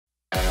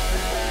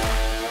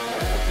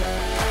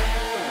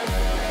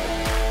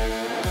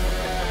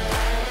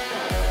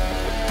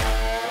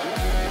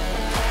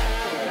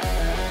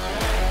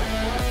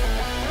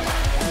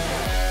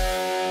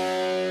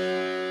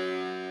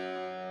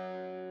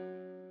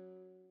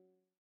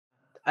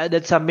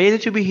That's amazing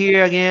to be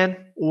here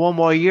again, one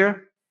more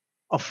year.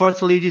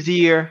 Unfortunately, this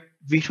year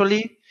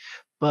virtually,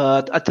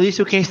 but at least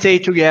we can stay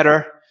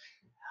together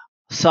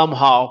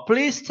somehow.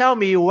 Please tell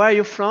me where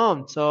you're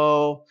from.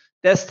 So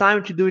that's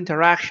time to do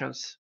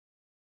interactions.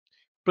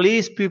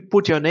 Please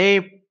put your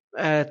name.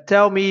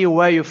 Tell me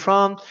where you're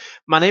from.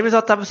 My name is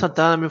OTAVIO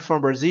Santana. I'm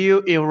from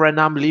Brazil, and right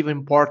now I'm living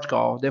in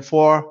Portugal.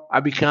 Therefore, I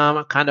become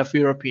a kind of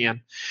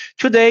European.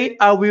 Today,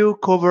 I will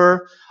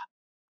cover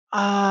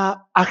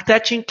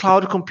architecting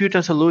cloud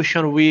computing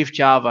solution with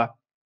Java.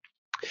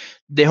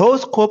 The whole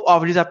scope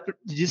of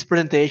this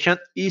presentation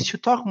is to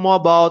talk more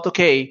about,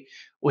 okay,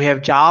 we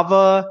have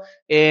Java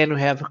and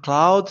we have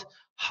cloud.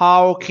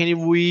 How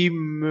can we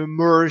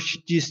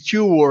merge these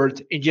two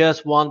words in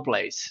just one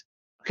place?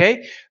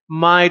 Okay,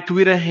 my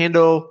Twitter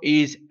handle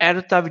is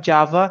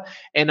 @Java,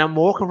 and I'm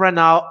working right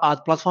now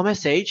at Platform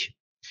SH.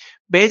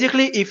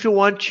 Basically, if you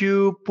want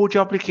to put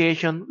your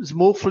application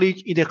smoothly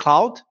in the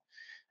cloud,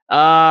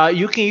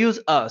 you can use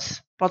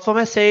us.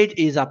 Platform SH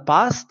is a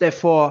PaaS,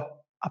 therefore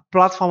a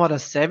platform as a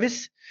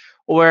service,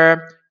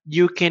 where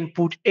you can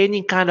put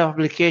any kind of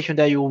application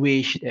that you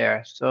wish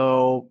there.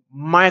 So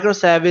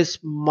microservice,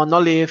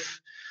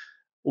 monolith,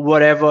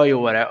 whatever you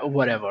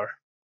whatever.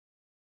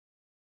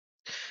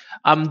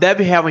 I'm Dev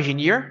Health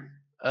Engineer.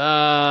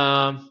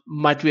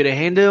 My Twitter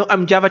handle.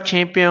 I'm Java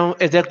Champion,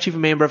 executive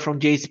member from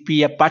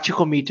JSP, Apache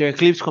committer,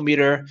 Eclipse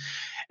committer,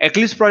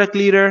 Eclipse product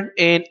leader,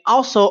 and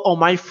also on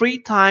my free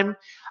time,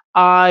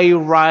 I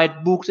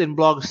write books and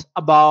blogs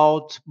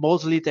about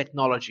mostly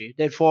technology.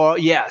 Therefore,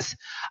 yes,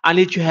 I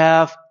need to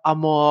have a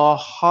more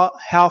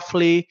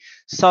healthy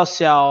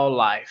social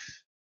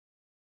life.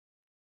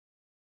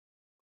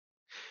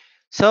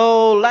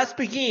 So let's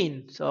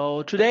begin.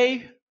 So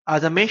today,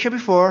 as I mentioned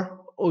before,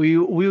 we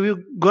will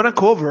gonna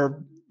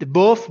cover the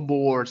both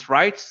boards,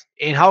 right?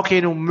 And how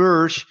can you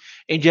merge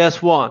in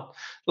just one?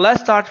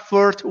 Let's start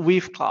first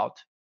with cloud.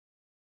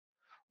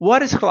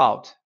 What is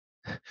cloud?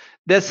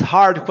 That's a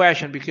hard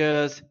question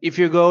because if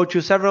you go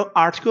to several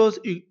articles,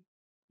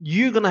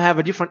 you're gonna have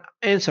a different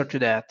answer to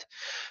that.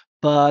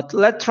 But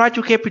let's try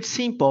to keep it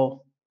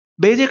simple.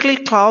 Basically,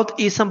 cloud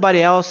is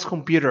somebody else's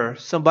computer,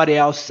 somebody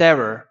else's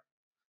server.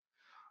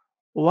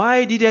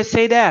 Why did I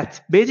say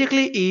that?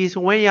 Basically, is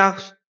when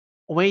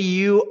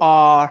you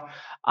are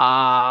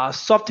a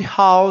soft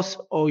house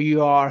or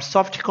you are a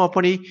soft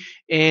company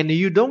and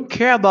you don't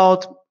care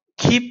about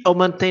keep or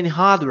maintain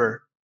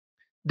hardware.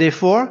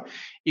 Therefore,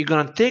 you're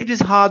gonna take this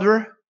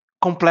hardware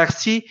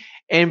complexity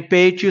and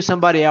pay to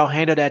somebody else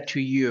handle that to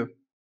you.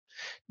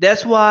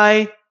 That's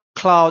why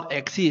cloud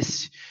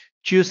exists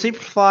to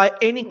simplify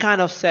any kind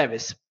of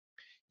service.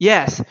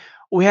 Yes,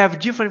 we have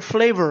different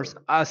flavors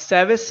of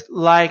service,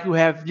 like we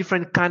have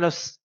different kind of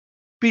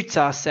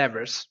pizza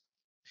servers.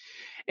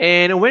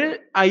 And when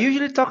I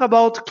usually talk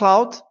about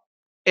cloud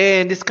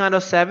and this kind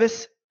of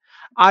service,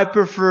 I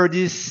prefer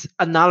this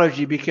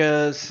analogy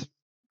because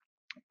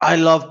I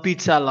love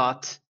pizza a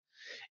lot.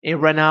 And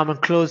right now I'm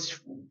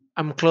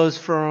close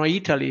from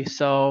Italy,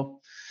 so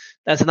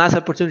that's a nice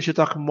opportunity to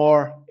talk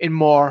more and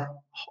more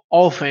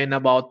often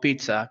about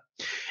pizza.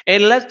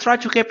 And let's try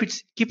to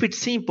keep it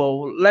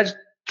simple. Let's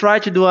try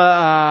to do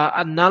a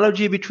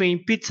analogy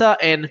between pizza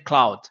and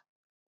cloud.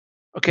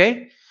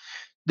 Okay?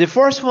 The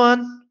first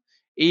one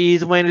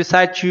is when you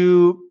decide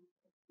to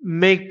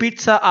make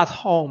pizza at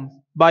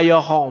home by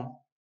your home.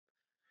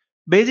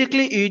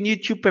 Basically, you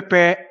need to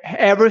prepare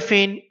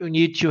everything. You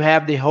need to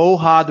have the whole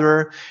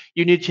hardware.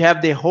 You need to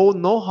have the whole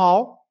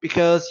know-how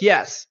because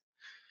yes,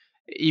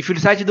 if you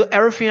decide to do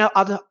everything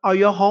at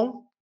your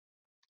home,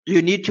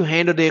 you need to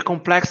handle the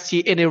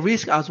complexity and the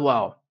risk as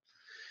well.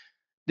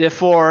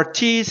 Therefore,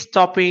 cheese,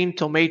 topping,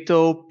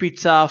 tomato,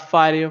 pizza,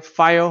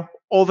 fire,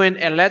 oven,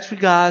 electric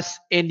gas,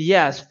 and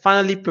yes,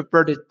 finally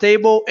prepare the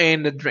table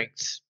and the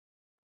drinks.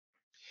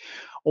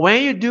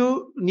 When you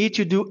do need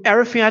to do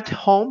everything at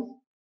home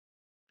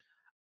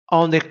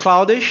on the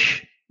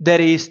cloudish, that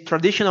is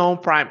traditional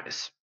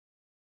on-premise.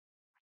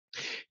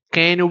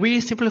 Can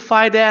we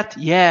simplify that?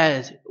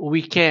 Yes,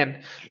 we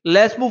can.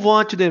 Let's move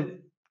on to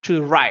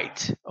the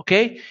right.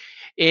 Okay.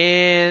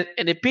 In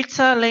the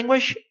pizza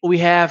language, we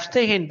have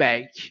stay and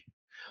bake.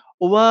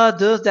 What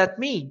does that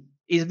mean?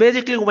 It's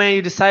basically when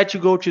you decide to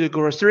go to the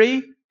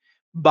grocery,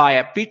 buy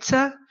a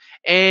pizza,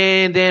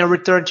 and then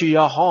return to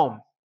your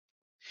home.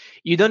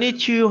 You don't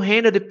need to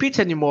handle the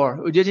pizza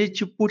anymore. You just need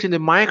to put in the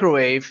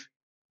microwave,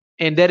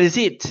 and that is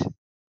it.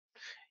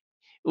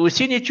 We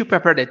still need to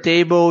prepare the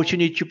table, you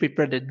need to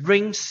prepare the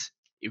drinks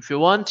if you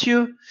want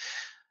to,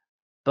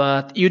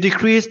 but you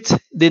decreased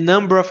the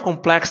number of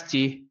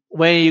complexity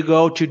when you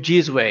go to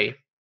this way.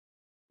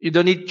 You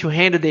don't need to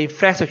handle the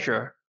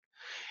infrastructure.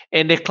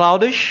 And the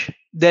cloudish,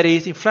 that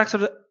is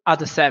infrastructure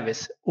as a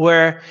service,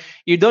 where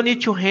you don't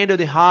need to handle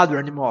the hardware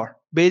anymore.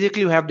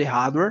 Basically, you have the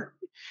hardware,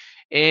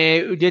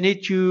 and you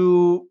need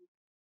to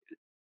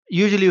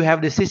usually you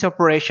have the system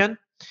operation,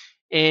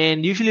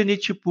 and usually you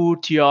need to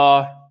put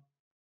your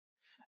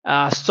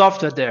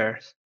software there.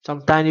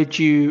 Sometimes you need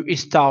to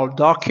install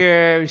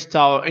Docker,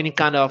 install any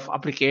kind of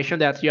application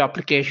that your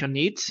application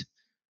needs.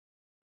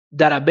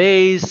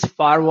 database,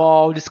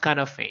 firewall, this kind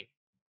of thing.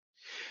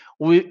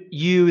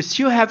 You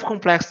still have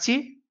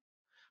complexity,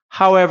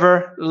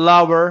 however,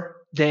 lower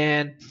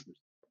than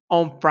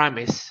on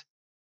premise.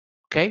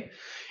 Okay,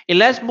 and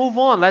let's move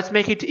on. Let's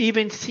make it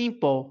even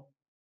simple.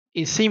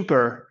 In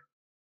simpler.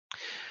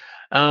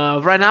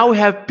 Right now we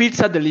have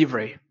pizza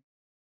delivery.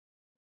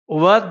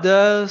 What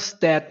does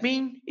that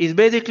mean? It's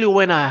basically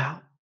when I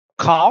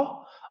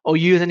call or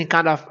use any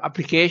kind of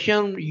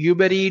application,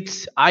 Uber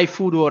Eats,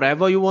 iFood,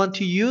 whatever you want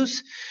to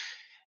use,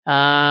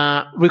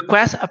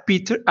 request a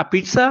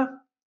pizza.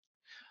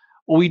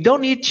 We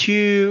don't need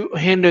to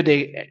handle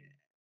the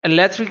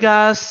electric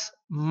gas,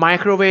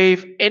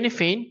 microwave,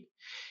 anything.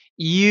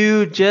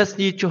 You just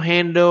need to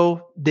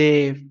handle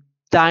the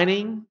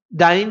dining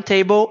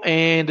table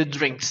and the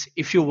drinks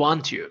if you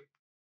want to.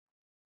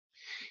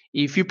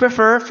 If you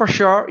prefer, for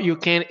sure, you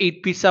can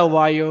eat pizza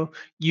while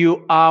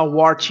you are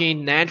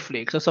watching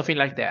Netflix or something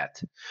like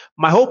that.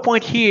 My whole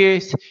point here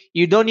is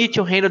you don't need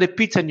to handle the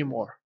pizza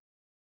anymore.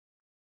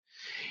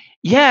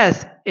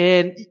 Yes,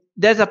 and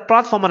there's a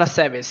platform and a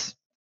service.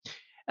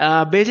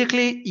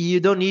 Basically, you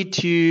don't need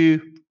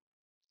to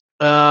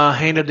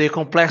handle the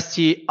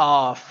complexity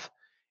of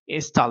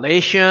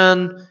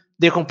installation,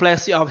 the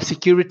complexity of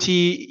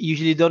security.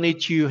 Usually don't need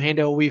to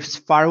handle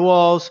with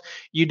firewalls.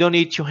 You don't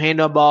need to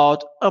handle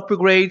about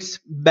upgrades,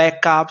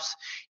 backups.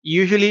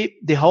 Usually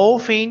the whole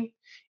thing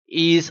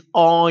is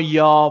on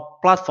your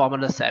platform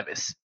and the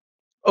service.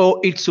 Oh,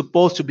 it's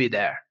supposed to be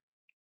there.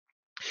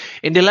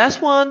 And the last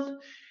one,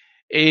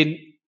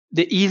 in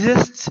the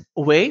easiest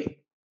way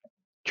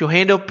to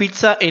handle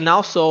pizza and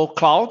also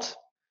cloud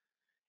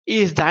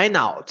is dine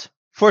out.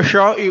 For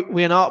sure,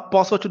 we're not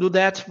possible to do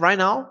that right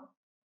now,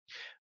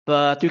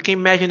 but you can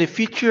imagine the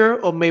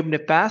future or maybe the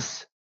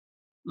past,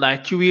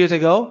 like 2 years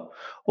ago,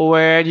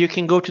 where you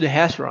can go to the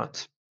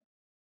restaurant.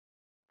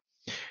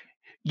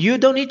 You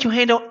don't need to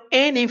handle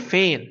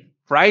anything,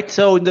 right?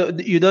 So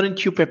you don't need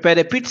to prepare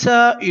the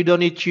pizza, you don't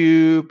need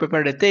to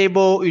prepare the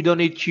table, you don't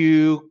need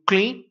to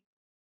clean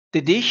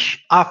the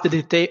dish after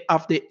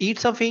they eat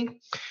something.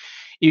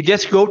 You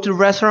just go to the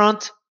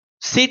restaurant,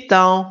 sit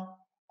down,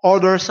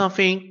 order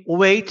something,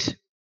 wait,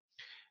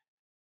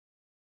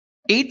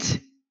 eat,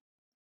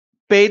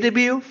 pay the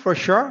bill for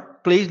sure.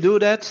 Please do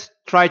that.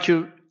 Try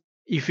to,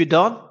 if you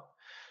don't,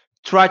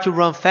 try to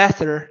run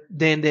faster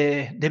than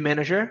the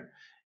manager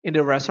in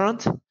the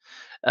restaurant.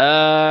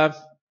 Uh,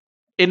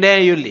 and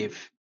then you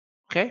leave.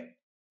 Okay?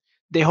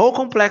 The whole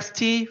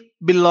complexity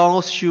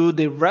belongs to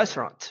the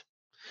restaurant.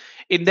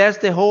 And that's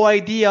the whole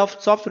idea of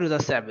software as a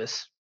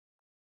service.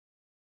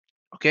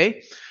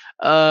 Okay?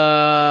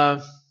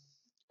 Uh,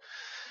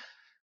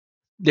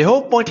 the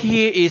whole point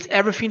here is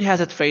everything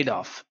has a trade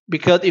off.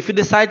 Because if you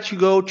decide to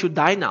go to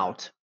dine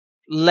out,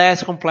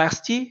 less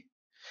complexity,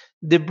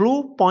 the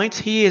blue point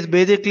here is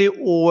basically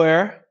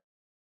where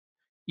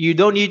you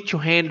don't need to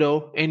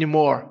handle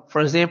anymore.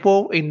 For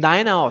example, in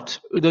dine out,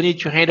 you don't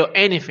need to handle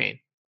anything.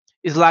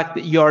 It's like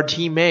your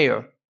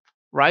Gmail,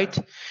 right?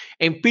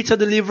 In pizza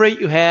delivery,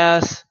 you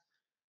have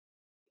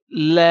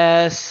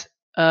less,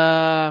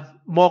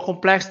 more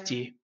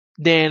complexity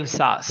than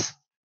SaaS.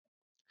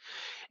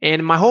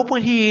 And my whole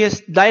point here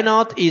is dine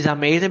out is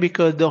amazing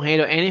because you don't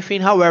handle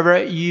anything.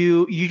 However,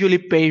 you usually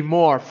pay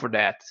more for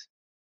that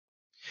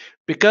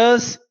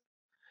because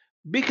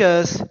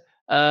because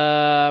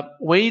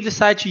when you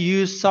decide to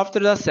use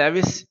software as a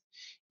service,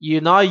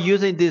 you're not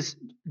using this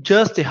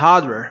just the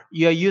hardware.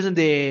 You are using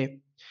the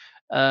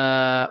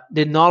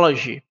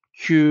knowledge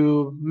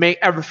to make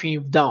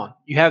everything done.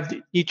 You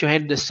need to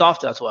handle the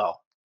software as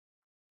well,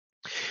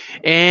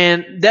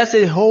 and that's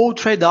the whole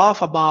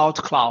trade-off about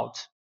cloud.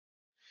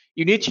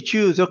 You need to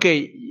choose. Okay,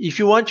 if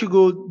you want to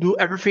go do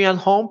everything at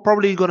home,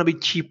 probably going to be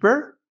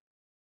cheaper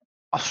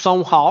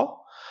somehow.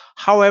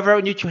 However,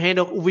 you need to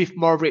handle with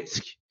more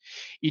risk.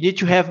 You need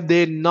to have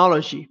the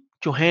knowledge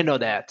to handle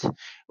that.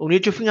 You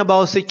need to think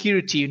about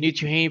security. You need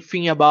to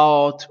think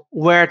about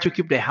where to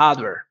keep the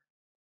hardware.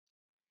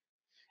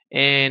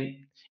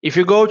 And if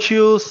you go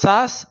to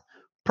SaaS,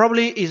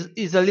 probably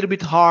is a little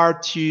bit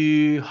harder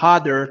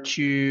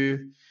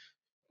to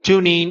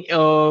tune in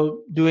or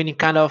do any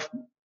kind of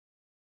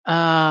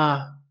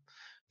uh,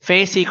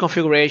 fancy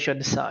configuration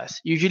in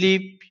SaaS.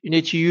 Usually, you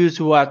need to use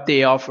what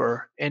they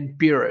offer and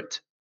period.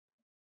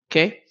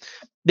 Okay,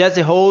 that's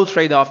the whole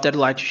trade-off that I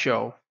like to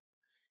show.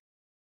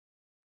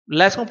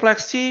 Less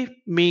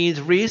complexity means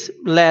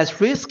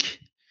less risk,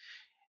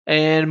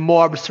 and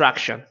more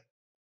abstraction,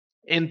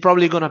 and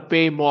probably gonna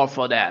pay more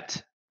for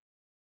that.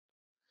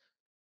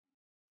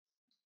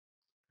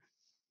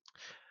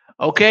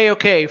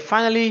 Okay.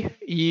 Finally,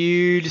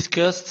 you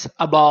discussed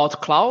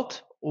about cloud.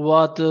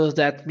 What does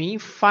that mean?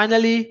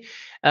 Finally,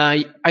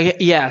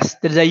 yes,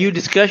 there's a huge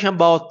discussion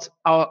about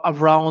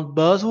around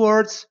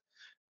buzzwords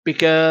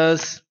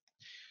because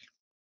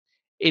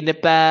in the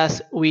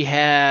past we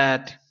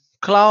had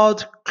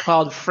cloud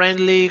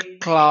friendly,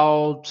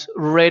 cloud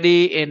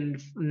ready,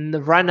 and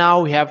right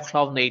now we have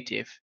cloud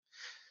native.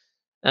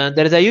 And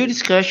there is a huge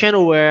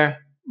discussion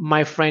where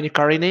my friend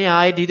Karine and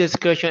I did a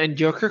discussion in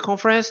Joker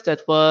conference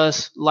that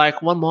was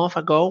like 1 month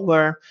ago,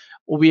 where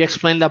we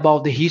explained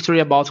about the history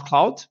about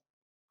cloud.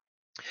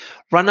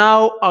 Right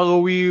now, I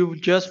will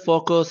just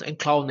focus on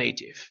cloud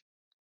native.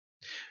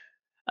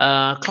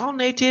 Cloud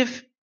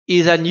native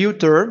is a new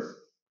term,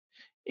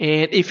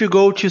 and if you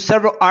go to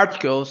several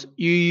articles,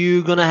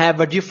 you're gonna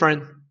have a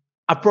different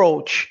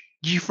approach,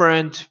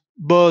 different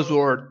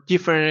buzzword,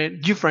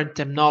 different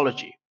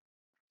terminology.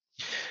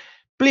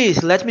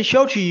 Please let me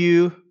show to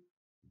you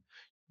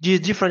these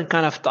different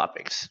kind of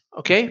topics.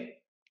 Okay,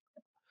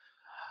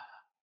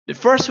 the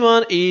first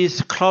one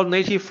is cloud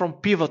native from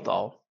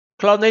Pivotal.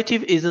 Cloud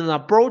native is an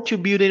approach to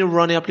building and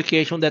running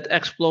applications that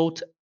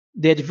exploit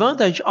the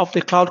advantage of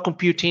the cloud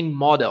computing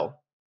model.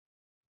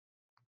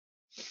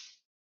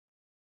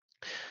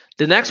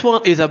 The next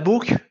one is a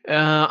book,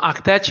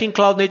 Architecting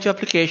Cloud Native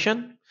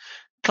Application.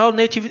 Cloud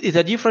native is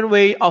a different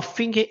way of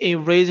thinking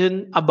and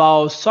reasoning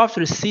about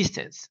software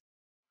systems.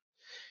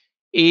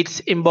 It's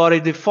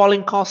embodied the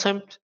following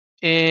concept,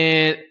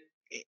 and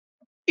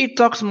it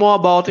talks more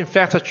about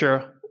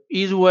infrastructure,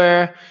 is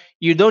where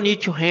you don't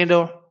need to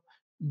handle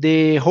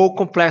the whole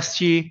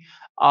complexity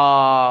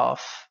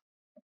of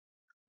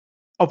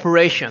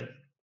operation.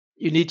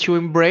 You need to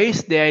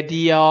embrace the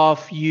idea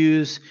of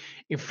use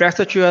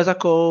infrastructure as a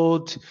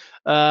code,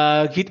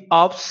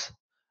 GitOps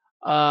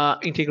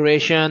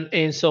integration,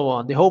 and so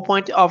on. The whole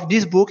point of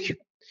this book,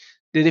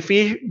 the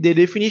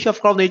definition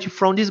of cloud native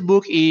from this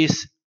book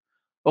is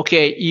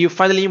okay, you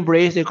finally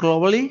embrace it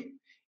globally,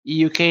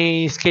 you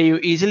can scale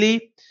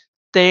easily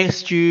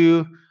thanks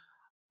to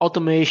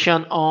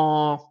automation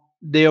on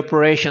the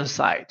operation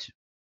side.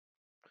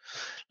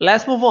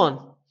 Let's move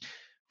on.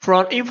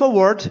 From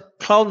InfoWord,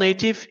 cloud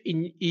native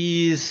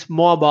is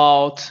more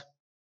about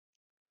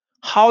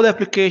how the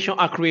application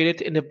are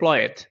created and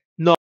deployed.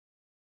 No,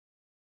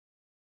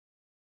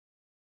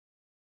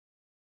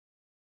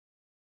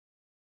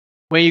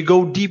 when you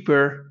go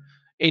deeper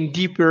and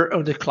deeper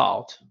on the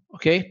cloud.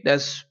 Okay,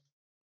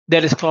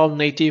 that is cloud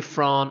native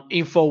from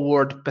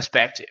InfoWord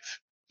perspective.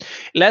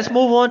 Let's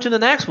move on to the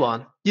next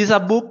one. This is a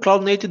book,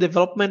 Cloud Native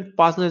Development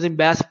Partners in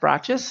Best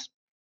Practice.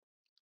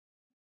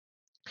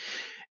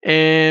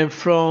 And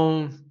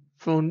from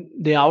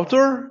the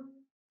author,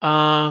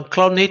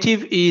 Cloud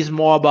Native is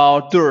more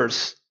about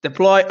tools,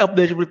 deploy,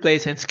 update,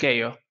 replace, and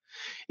scale.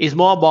 It's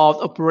more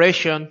about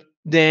operation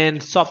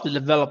than software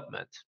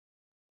development.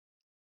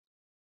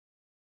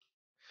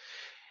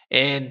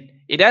 And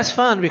it has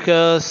fun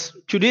because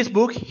to this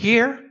book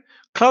here,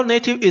 Cloud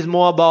Native is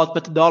more about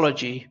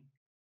methodology.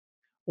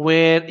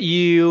 When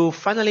you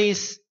finally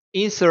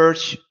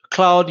insert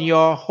cloud in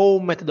your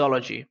whole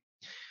methodology.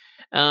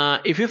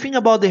 If you think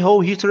about the whole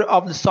history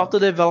of the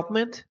software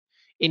development,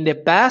 in the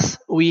past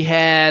we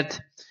had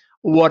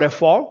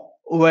waterfall,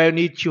 where you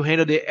need to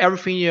handle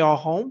everything in your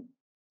home.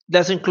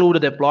 That's include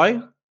the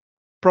deploy.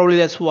 Probably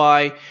that's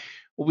why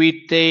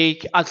we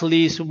take at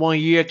least 1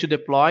 year to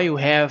deploy. You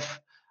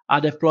have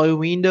a deploy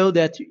window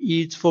that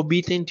is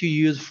forbidden to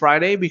use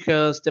Friday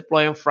because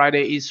deploy on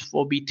Friday is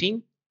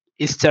forbidden.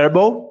 It's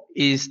terrible.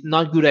 It's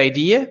not good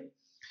idea.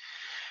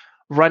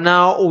 Right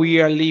now we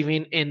are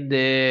living in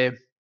the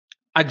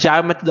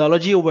agile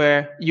methodology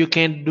where you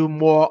can do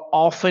more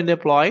often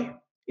deploy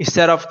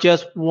instead of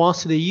just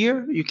once in a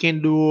year. You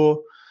can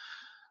do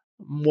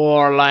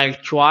more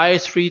like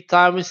twice, 3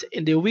 times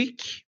in the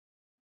week,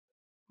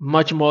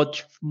 much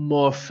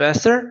more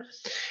faster.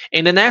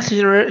 And the next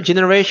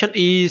generation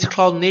is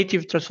cloud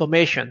native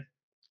transformation.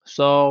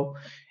 So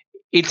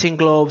it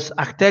englobes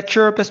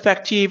architecture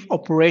perspective,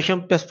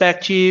 operation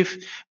perspective,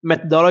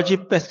 methodology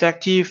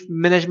perspective,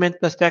 management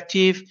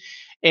perspective,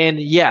 and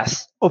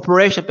yes,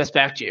 operation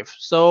perspective.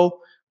 So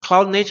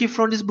cloud native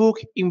from this book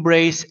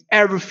embrace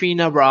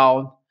everything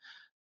around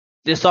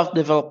the software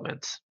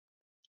development.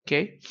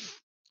 Okay.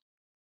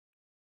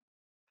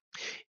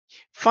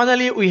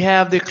 Finally, we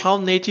have the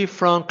cloud native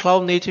from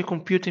Cloud Native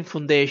Computing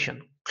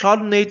Foundation.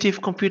 Cloud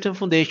Native Computing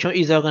Foundation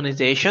is an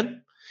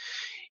organization.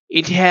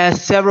 It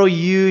has several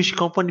huge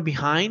companies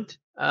behind,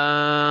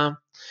 and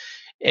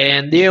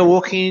they are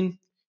working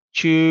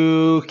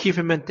to keep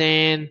and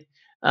maintain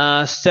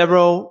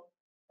several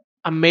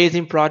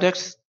amazing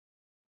projects.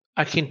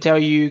 I can tell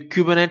you,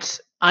 Kubernetes,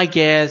 I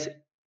guess,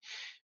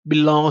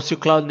 belongs to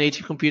Cloud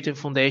Native Computing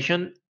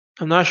Foundation.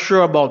 I'm not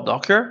sure about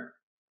Docker.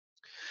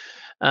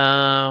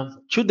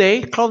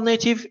 Today, Cloud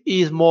Native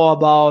is more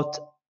about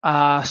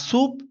a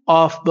soup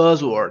of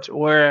buzzwords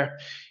where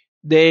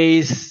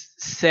they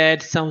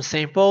said some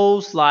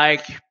samples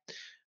like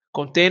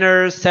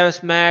containers,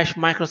 service mesh,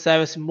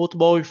 microservice,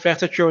 multiple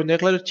infrastructure, and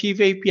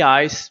declarative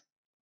APIs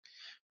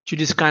to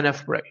this kind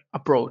of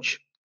approach.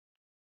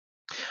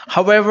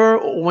 However,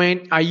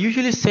 when I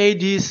usually say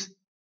this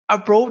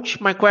approach,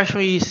 my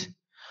question is,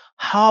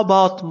 how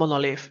about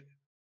monolith?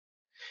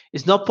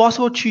 It's not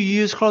possible to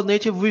use Cloud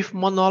Native with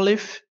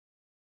monolith?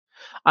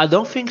 I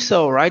don't think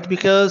so, right?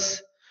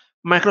 Because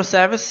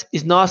microservice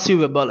is not a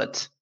silver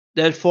bullet.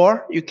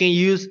 Therefore, you can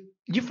use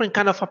different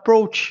kind of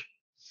approach.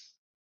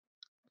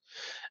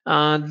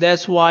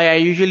 That's why I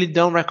usually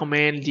don't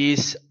recommend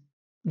this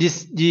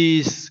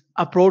this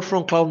approach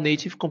from Cloud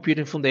Native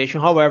Computing Foundation.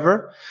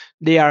 However,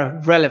 they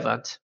are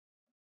relevant,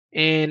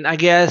 and I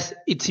guess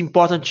it's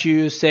important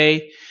to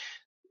say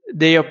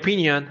their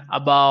opinion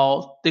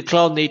about the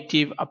Cloud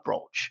Native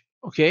approach.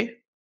 Okay,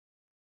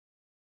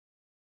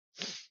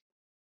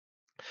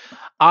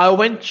 I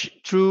went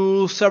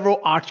through several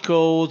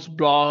articles,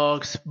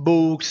 blogs,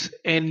 books,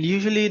 and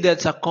usually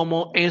that's a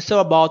common answer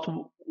about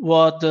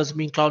what does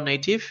mean Cloud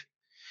Native.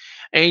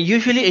 And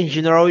usually, in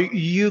general,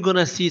 you're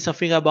gonna see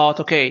something about,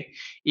 okay,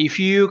 if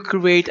you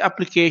create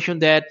application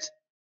that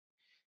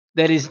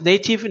is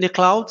native in the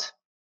cloud,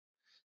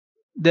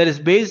 that is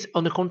based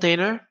on the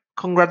container,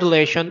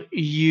 congratulations,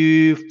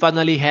 you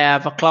finally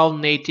have a cloud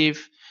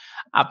native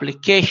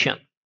application.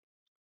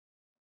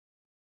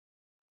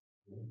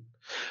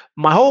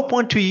 My whole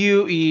point to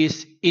you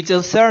is it's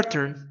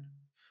uncertain.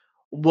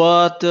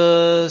 What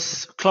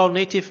does cloud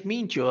native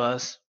mean to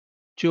us,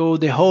 to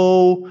the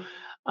whole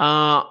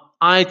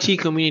IT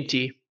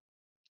community?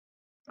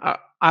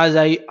 As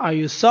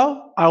you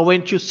saw, I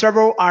went to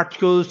several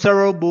articles,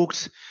 several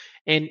books,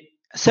 and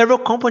several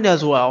companies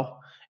as well.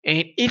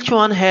 And each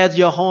one has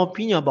your own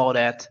opinion about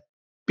that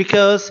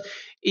because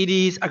it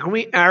is a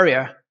green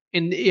area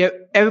and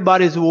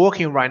everybody is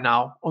working right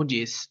now on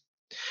this.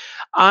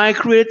 I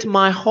created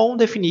my own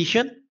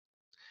definition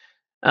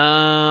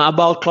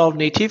about cloud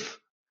native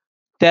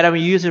that I'm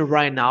using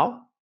right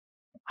now.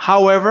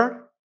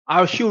 However,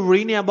 I'm still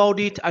reading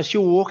about it. I'm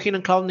still working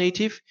on cloud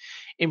native,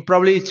 and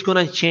probably it's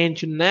gonna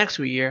change next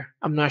year.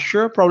 I'm not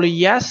sure. Probably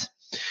yes.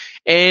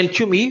 And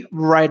to me,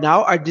 right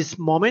now, at this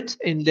moment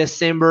in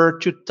December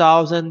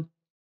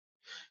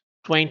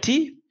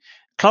 2020,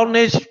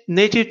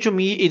 native to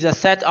me is a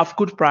set of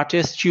good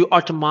practice to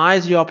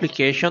optimize your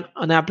application,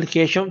 an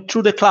application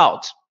through the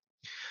cloud,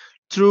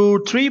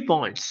 through 3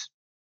 points.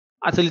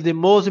 Actually, the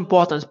most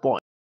important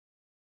point.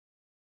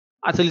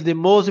 Actually, the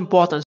most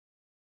important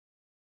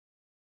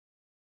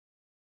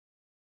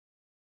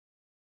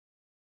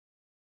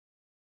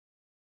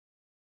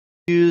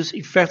use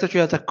Infrastructure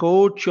as a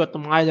code to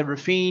automate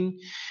everything.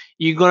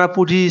 You're gonna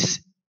put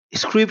this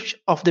script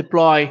of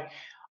deploy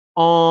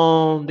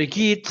on the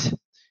Git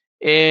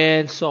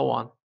and so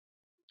on.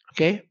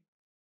 Okay,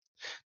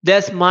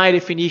 that's my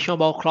definition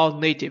about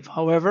cloud native.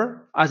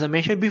 However, as I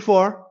mentioned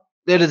before,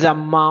 there is a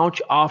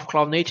amount of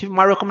cloud native.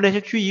 My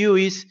recommendation to you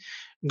is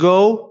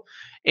go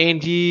and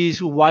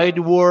this wide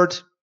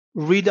world,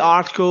 read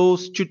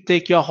articles to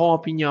take your own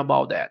opinion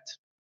about that.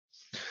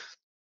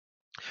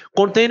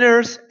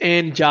 Containers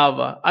and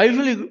Java.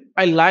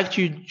 I like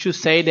to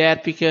say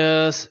that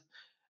because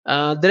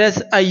there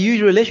is a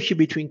huge relationship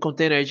between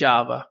container and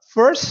Java.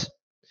 First,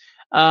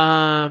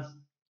 uh,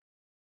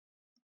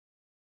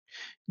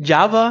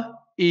 Java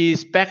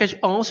is package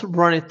owns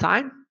running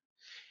time.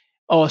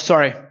 Oh,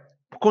 sorry.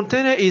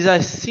 Container is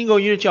a single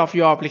unit of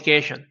your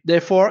application.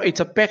 Therefore,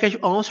 it's a package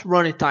owns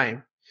running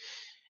time.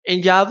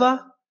 And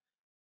Java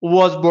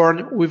was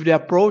born with the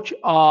approach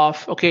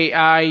of, okay,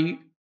 I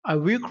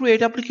will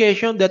create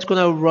application that's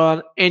gonna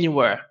run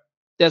anywhere.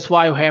 That's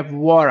why you have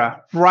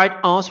water right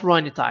on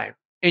running time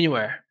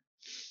anywhere.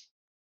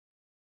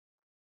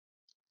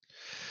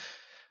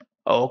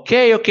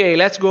 Okay,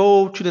 let's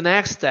go to the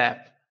next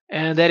step,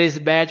 and that is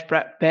best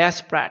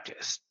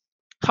practice.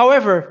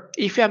 However,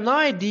 if I'm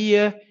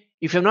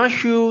not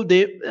sure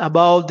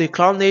about the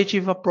cloud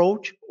native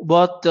approach,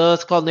 what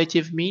does cloud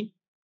native mean?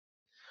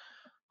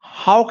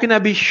 How can I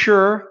be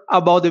sure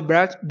about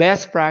the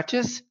best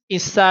practice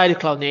inside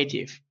cloud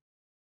native?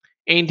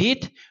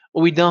 Indeed,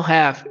 we don't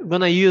have. We're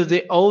gonna use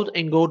the old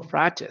and gold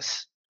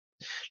practice.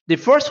 The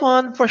first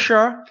one for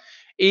sure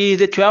is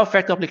the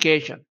 12-factor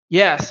application.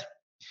 Yes,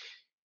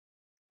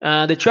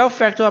 the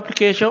 12-factor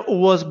application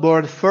was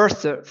born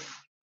first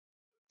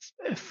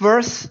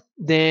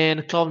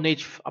than cloud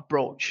native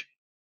approach.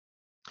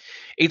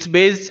 It's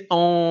based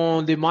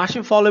on the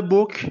Martin Fowler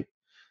book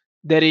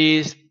that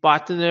is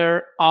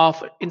partner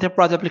of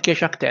enterprise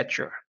application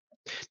architecture.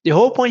 The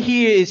whole point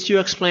here is to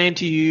explain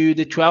to you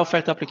the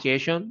 12-factor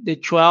application, the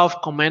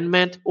 12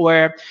 commandment,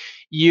 where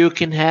you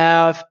can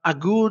have a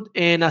good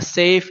and a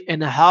safe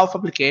and a health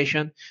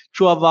application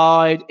to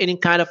avoid any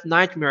kind of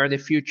nightmare in the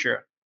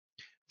future.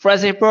 For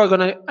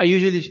example, I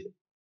usually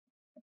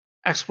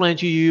explain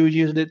to you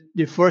use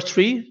the first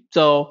three.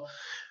 So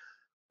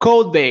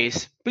code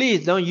base.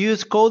 Please don't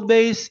use code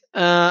base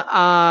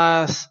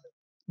as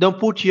don't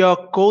put your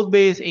code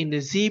base in the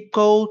zip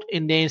code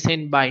and then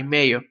send by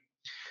mail.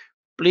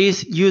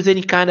 Please use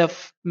any kind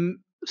of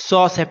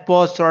source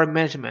repository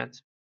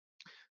management,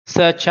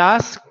 such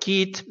as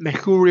Git,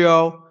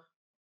 Mercurial,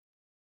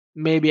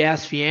 maybe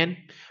SVN.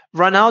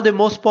 Right now, the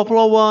most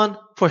popular one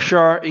for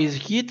sure is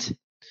Git,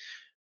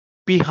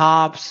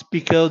 perhaps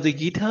because the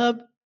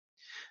GitHub.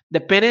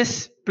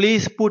 Dependencies,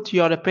 please put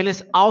your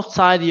dependencies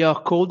outside your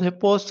code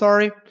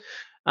repository.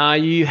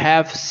 You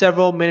have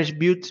several managed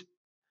build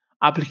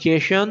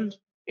applications.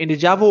 In the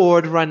Java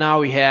world right now,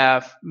 we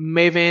have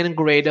Maven,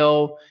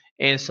 Gradle,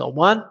 and so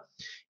on.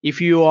 If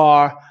you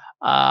are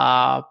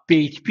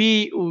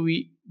PHP,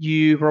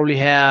 you probably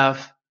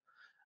have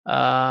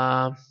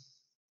uh,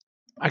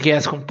 I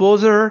guess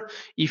Composer.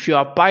 If you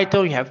are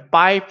Python, you have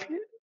Pipe,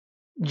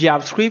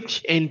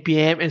 JavaScript,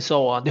 NPM, and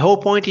so on. The whole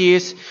point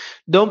is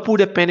don't put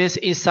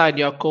dependencies inside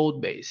your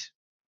code base.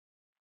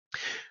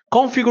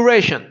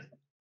 Configuration.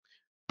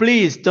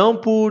 Please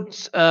don't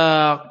put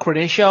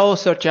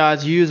credentials such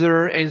as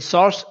user and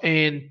source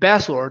and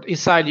password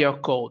inside your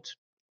code.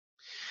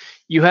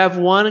 You have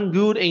one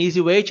good and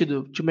easy way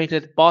to make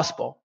that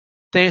possible,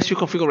 thanks to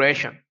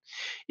configuration.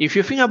 If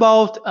you think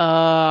about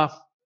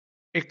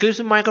Eclipse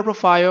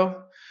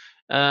microprofile,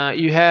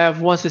 you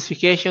have one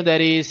specification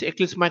that is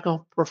Eclipse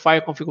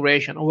microprofile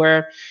configuration,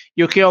 where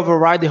you can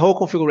override the whole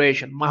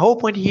configuration. My whole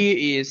point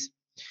here is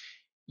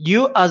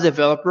you as a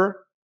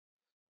developer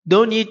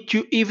don't need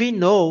to even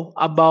know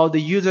about the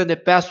user and the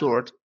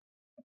password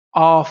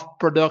of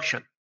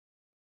production.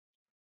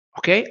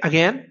 Okay,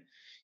 again,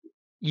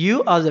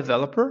 you as a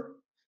developer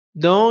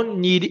don't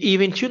need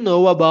even to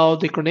know about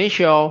the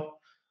credential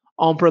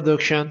on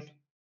production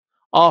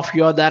of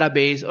your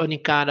database or any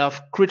kind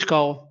of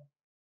critical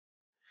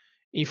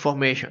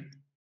information.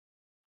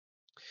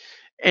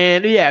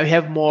 And yeah, we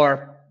have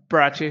more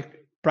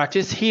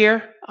practice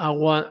here. I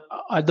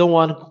don't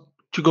want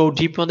to go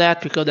deep on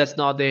that because that's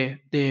not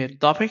the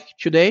topic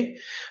today.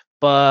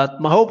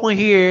 But my whole point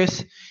here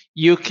is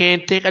you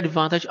can take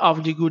advantage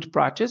of the good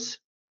practice.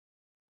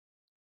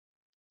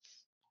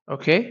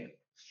 Okay.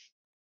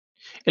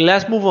 And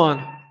let's move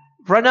on.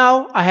 Right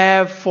now, I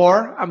have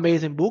four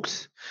amazing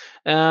books.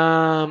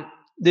 Um,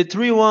 the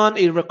three one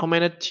is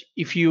recommended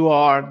if you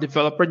are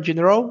developer in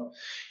general,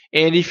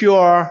 and if you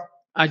are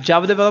a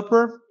Java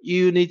developer,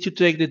 you need to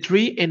take the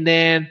three and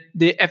then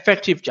the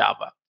effective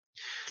Java.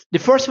 The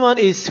first one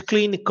is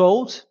clean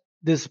code.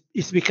 This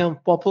is become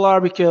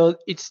popular because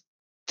it's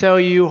tell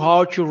you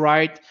how to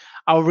write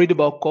a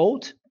readable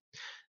code.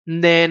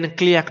 And then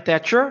clean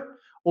architecture,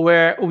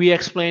 where we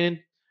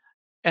explain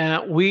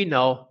we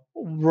know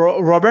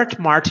Robert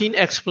Martin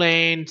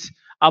explained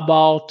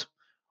about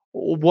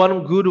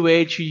one good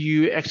way to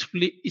you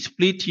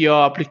split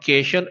your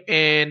application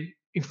and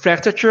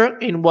infrastructure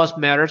in what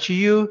matters to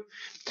you.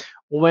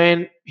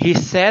 When he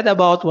said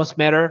about what's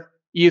matter,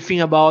 you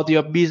think about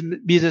your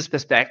business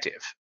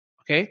perspective.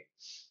 Okay.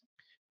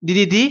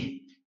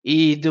 DDD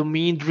is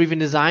domain driven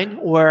design,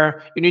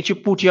 where you need to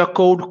put your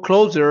code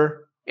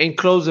closer and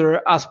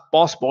closer as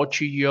possible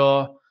to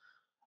your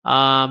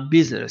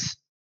business.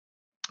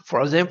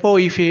 For example,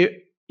 if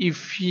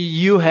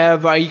you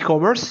have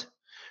e-commerce,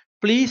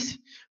 please,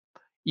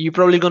 you're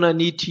probably gonna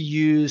need to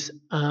use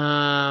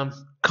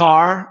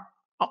car,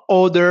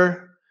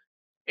 order,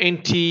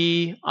 NT,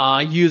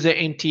 user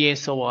NT, and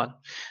so on.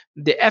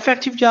 The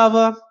effective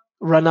Java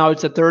right now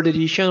it's a third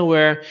edition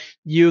where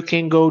you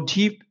can go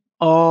deep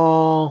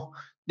on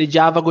the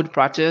Java good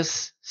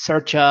practice,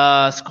 such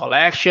as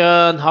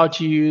collection, how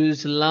to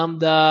use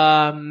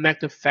lambda, make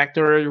the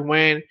factory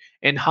when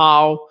and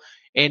how,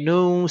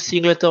 enum,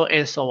 singleton,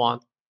 and so on.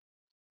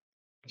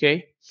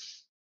 Okay.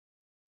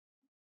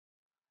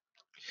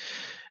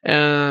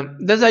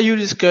 There's a huge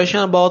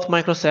discussion about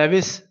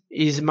microservice.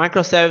 Is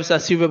microservice a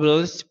silver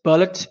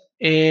bullet?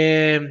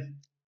 And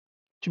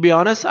to be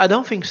honest, I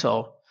don't think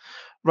so.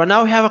 Right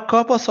now we have a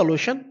couple of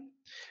solutions,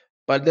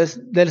 but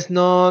there's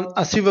not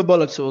a silver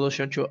bullet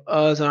solution to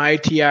us in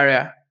IT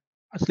area,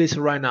 at least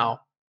right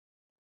now.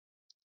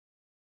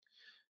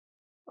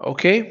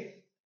 Okay.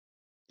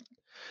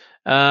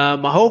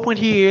 My whole point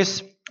here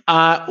is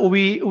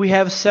we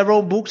have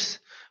several books.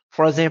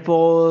 For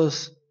example,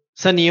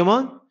 San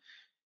Newman,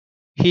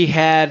 he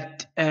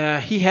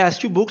has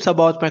two books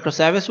about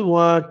microservice.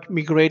 One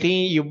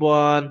migrating,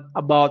 one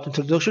about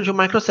introduction to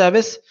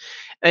microservice.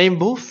 And in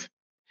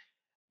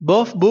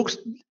both books,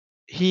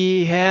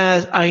 he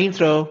has an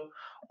intro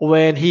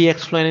when he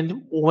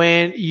explained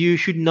when you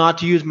should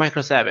not use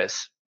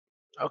microservice.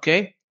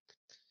 Okay.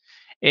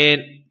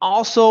 And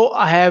also,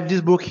 I have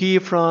this book here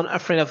from a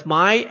friend of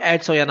mine,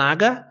 Ed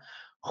Soyanaga,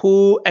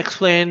 who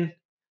explained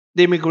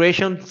the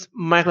migration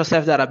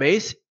microservice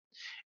database.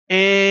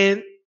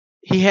 And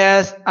he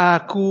has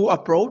a cool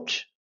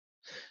approach.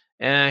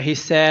 He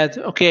said,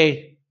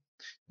 okay,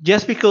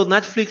 just because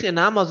Netflix and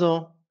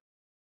Amazon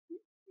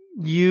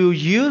you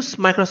use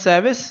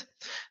microservice,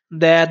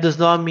 that does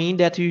not mean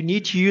that you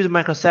need to use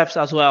microservice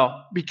as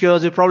well,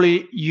 because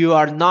you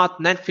are not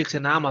Netflix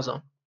and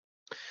Amazon.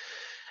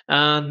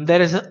 And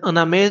there is an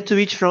amazing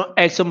tweet from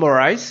Edson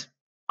Moraes,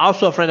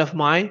 also a friend of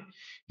mine.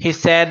 He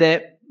said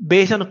that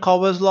based on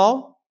Calver's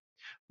law,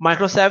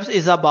 microservice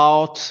is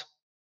about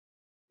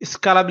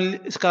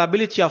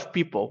scalability of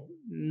people,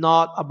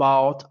 not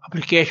about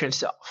application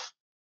itself.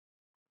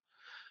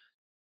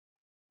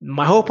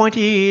 My whole point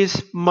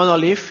is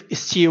monolith is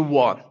still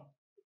one.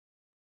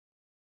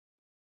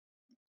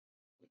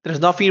 There's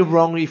nothing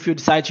wrong if you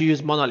decide to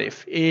use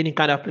monolith in any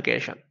kind of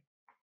application.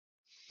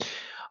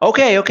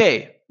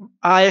 Okay.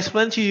 I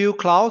explained to you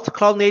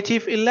cloud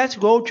native, and let's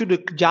go to the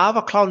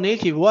Java cloud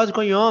native. What's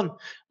going on?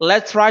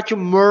 Let's try to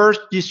merge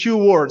these two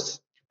words,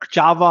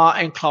 Java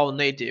and cloud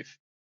native.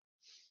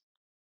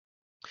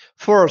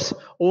 First,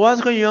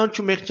 what's going on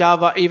to make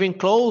Java even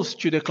close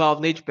to the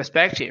cloud native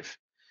perspective?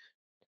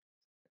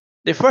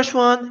 The first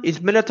one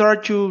is mandatory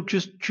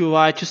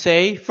to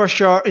say for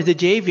sure is the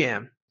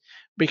JVM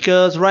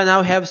because right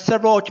now we have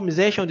several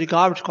optimization of the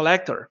garbage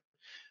collector.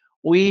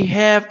 We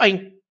have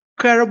an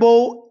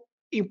incredible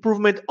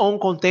improvement on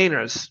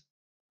containers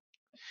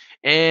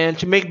and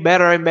to make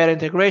better and better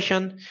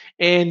integration.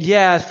 And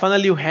yes,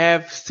 finally you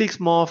have 6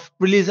 month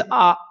release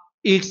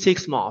each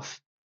 6 months,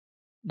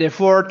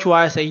 therefore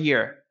twice a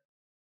year.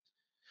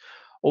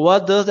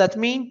 What does that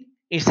mean?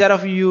 Instead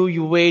of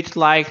you wait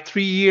like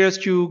 3 years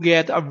to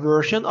get a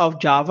version of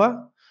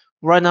Java.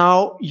 Right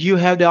now you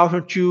have the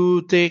option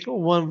to take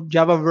one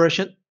Java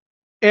version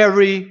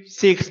every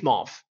 6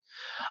 months.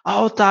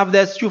 Oh, Tav,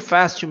 that's too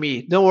fast to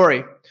me. Don't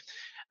worry.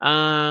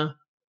 Uh,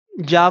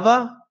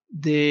 Java,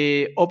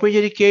 the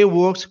OpenJDK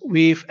works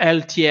with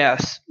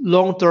LTS,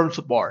 long-term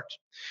support.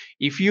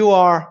 If you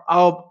are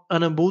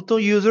an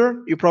Ubuntu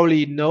user, you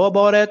probably know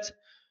about it.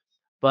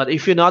 But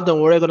if you're not,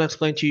 don't worry. I'm gonna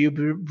explain to you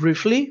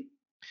briefly.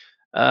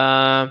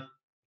 Uh,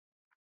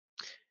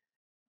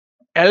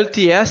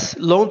 LTS,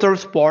 long-term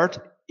support,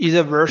 is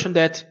a version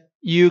that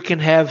you can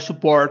have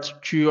support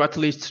to at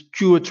least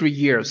 2 or 3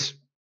 years.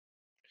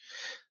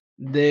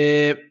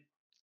 The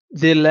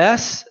the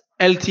last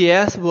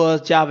LTS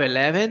was Java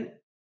 11.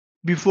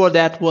 Before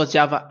that was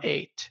Java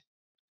 8.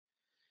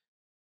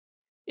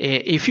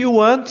 If you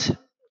want,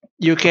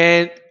 you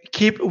can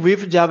keep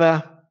with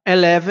Java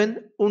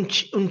 11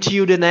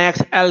 until the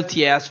next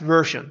LTS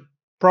version,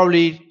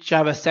 probably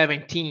Java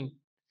 17.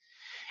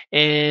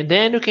 And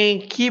then you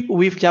can keep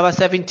with Java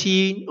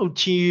 17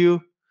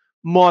 until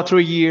more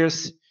 3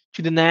 years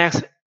to the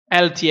next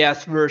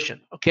LTS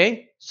version.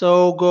 Okay,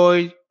 so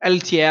go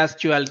LTS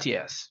to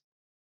LTS.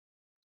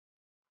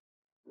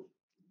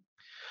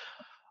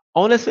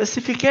 On the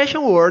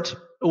specification word,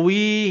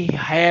 we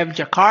have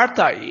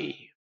Jakarta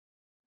E.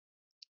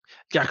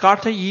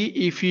 Jakarta E,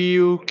 if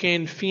you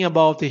can think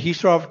about the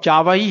history of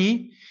Java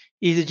E,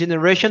 is the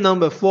generation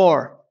number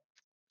 4.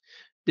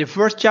 The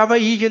first Java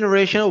E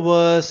generation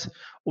was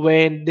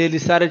when they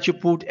decided to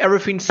put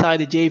everything inside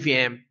the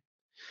JVM.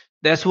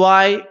 That's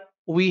why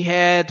we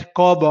had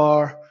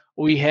COBOL,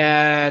 we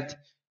had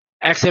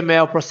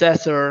XML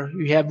processor,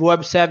 we have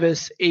web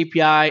service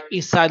API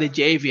inside the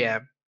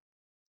JVM.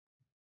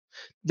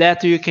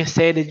 That you can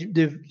say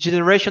the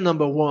generation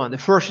number 1, the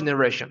first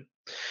generation.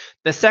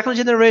 The second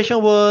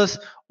generation was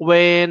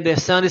when the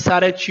Sun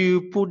decided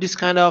to put this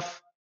kind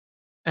of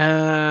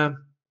uh,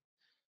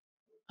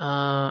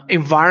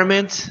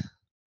 environment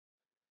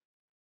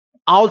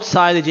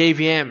outside the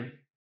JVM.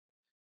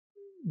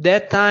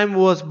 That time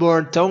was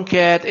born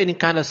Tomcat, any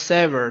kind of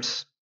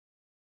servers.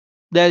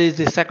 That is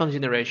the second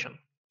generation.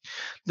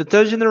 The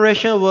third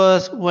generation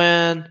was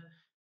when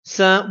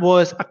Sun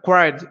was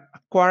acquired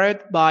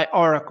by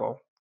Oracle.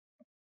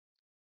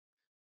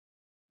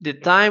 The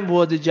time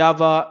was the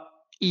Java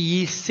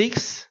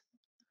EE6,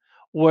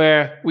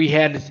 where we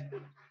had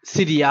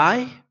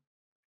CDI.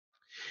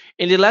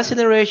 And the last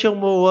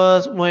generation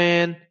was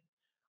when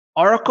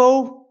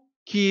Oracle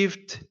gave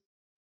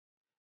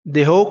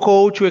the whole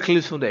code to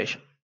Eclipse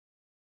Foundation.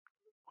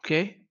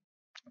 Okay,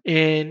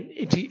 and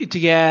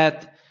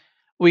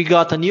we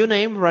got a new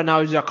name right now.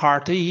 It's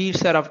Jakarta E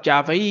instead of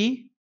Java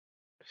E.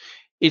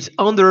 It's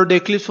under the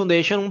Eclipse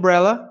Foundation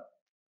umbrella.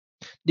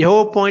 The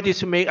whole point is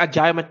to make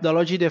agile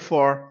methodology.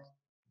 Therefore,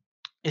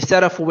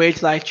 instead of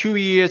wait like 2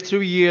 years,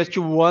 3 years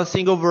to one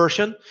single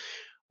version,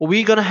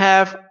 we're gonna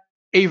have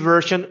a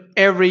version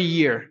every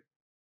year.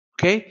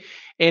 Okay,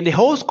 and the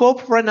whole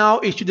scope right now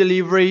is to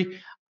deliver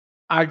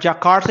a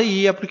Jakarta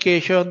E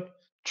application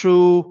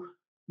through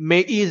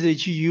make easy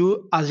to use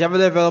as Java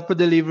developer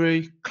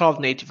delivery cloud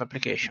native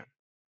application.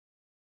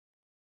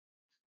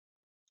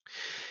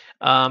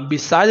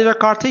 Besides the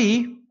Jakarta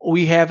E,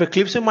 we have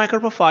Eclipse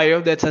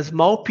microprofile that's a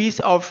small piece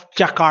of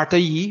Jakarta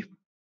E.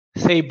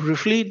 Say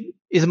briefly,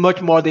 is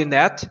much more than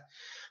that.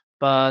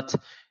 But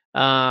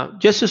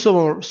just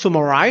to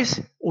summarize,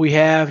 we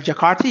have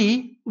Jakarta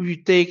E. We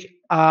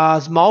take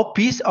a small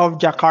piece of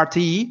Jakarta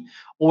E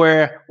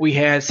where we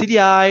have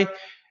CDI,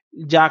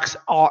 JAX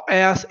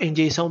RS, and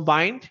JSON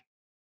bind.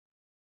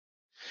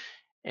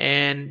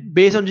 And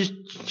based on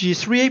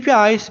these 3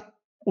 APIs,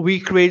 we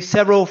create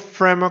several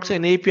frameworks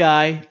and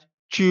API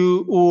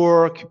to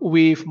work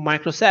with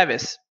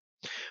microservice.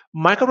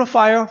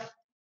 Microprofile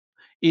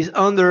is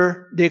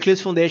under the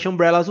Eclipse Foundation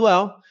umbrella as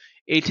well.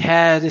 It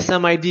has the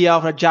same idea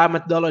of agile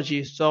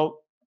methodology. So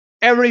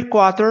every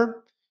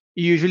quarter,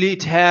 usually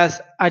it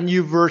has a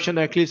new version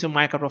of Eclipse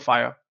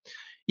microprofile.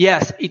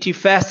 Yes, it is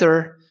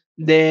faster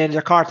than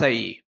Jakarta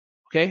E.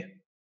 Okay.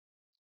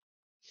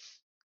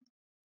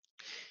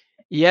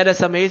 Yeah,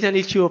 that's amazing. I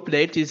need to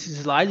update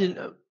this slide.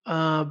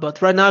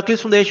 But right now,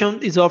 Eclipse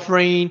Foundation is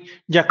offering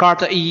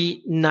Jakarta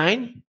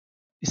E9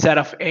 instead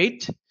of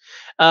 8.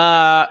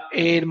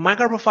 And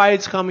microprofile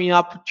is coming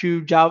up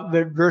to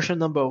Java version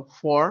number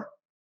 4.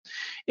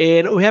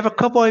 And we have a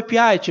couple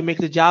API to make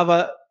the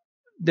Java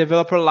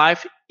developer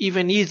life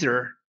even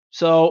easier.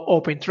 So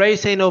open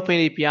tracing, open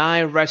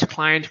API, REST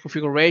client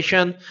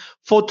configuration,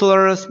 fault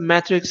tolerance,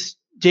 metrics,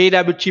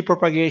 JWT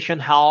propagation,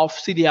 health,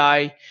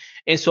 CDI,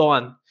 and so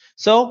on.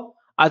 So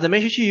As I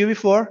mentioned to you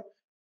before,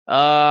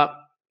 uh,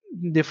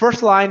 the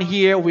first line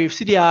here with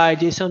CDI,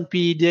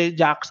 JSON-P,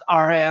 JAX,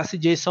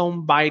 RS,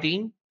 JSON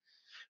binding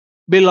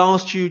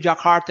belongs to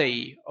Jakarta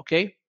E.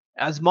 Okay,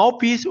 a small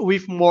piece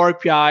with more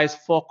APIs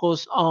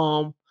focus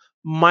on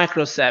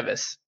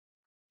microservice.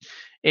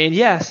 And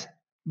yes,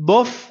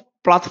 both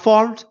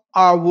platforms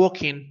are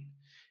working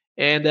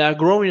and they are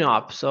growing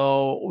up.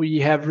 So we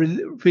have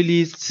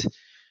released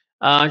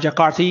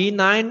Jakarta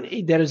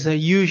E9. There is a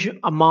huge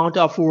amount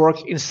of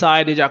work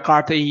inside the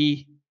Jakarta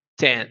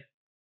E10.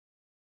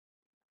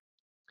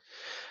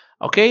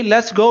 Okay,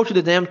 let's go to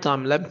the damn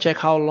time. Let me check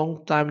how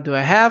long time do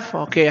I have.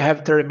 Okay, I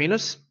have 30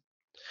 minutes.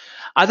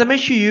 As I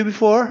mentioned to you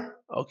before,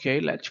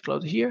 okay, let's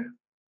close here.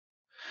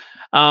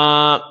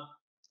 Uh,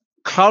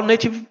 Cloud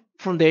Native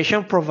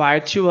Foundation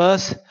provides to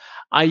us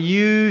a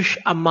huge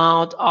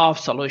amount of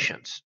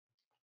solutions.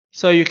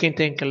 So you can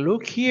take a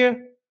look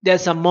here.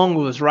 That's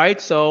Among Us,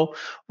 right? So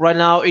right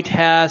now it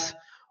has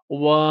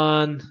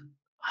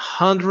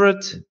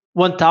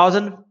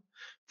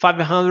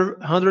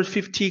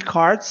 1,550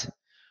 cards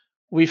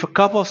with a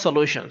couple of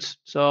solutions.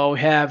 So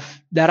we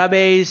have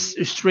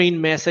database,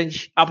 stream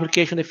message,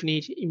 application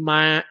definition,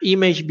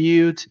 image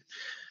build,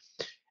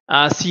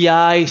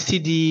 CI,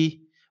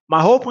 CD.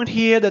 My whole point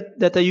here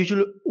that I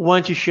usually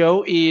want to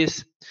show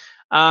is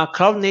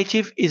cloud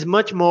native is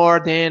much more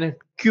than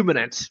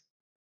Kubernetes.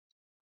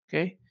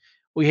 Okay,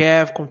 we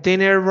have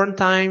container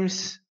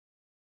runtimes,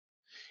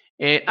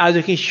 and as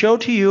I can show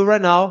to you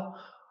right now,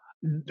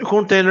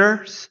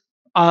 containers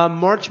are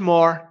much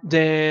more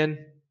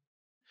than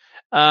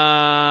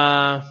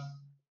uh,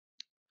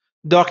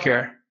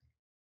 Docker.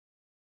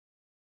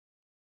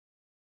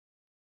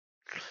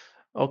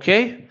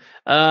 Okay,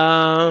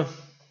 uh,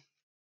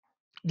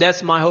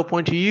 that's my whole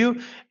point to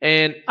you.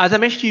 And as I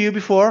mentioned to you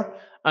before,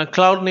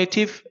 cloud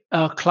native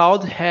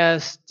cloud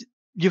has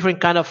different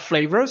kind of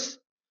flavors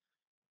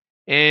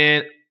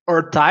and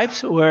or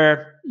types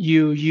where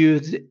you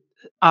use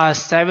a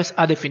service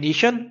a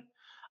definition.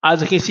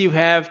 As you can see, you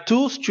have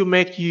tools to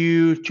make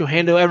you to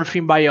handle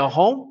everything by your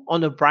home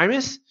on the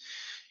premise.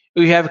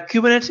 You have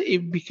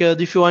Kubernetes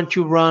because if you want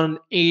to run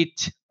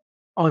it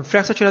on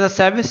infrastructure as a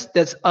service,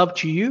 that's up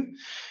to you.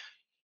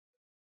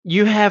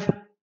 You have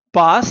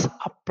PaaS,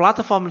 a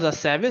platform as a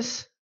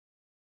service,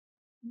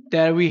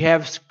 that we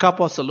have a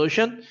couple of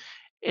solutions.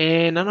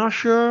 And I'm not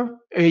sure.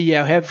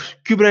 Yeah, we have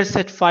Kubernetes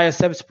certified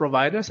service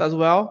providers as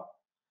well.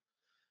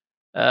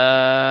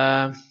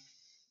 Uh,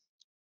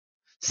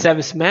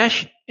 Service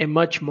mesh and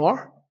much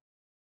more.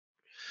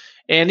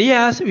 And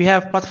yes, we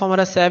have platform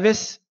as a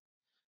service.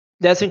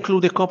 That's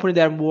include the company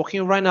that I'm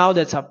working right now.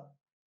 That's a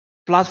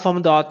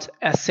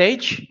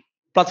platform.sh,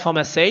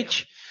 platform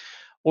sh,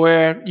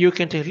 where you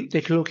can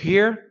take a look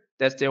here.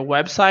 That's their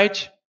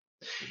website.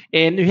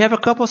 And we have a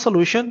couple of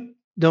solutions.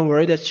 Don't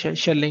worry, that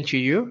shall link to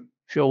you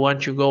if you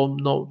want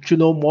to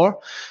know more.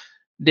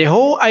 The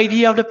whole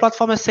idea of the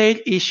platform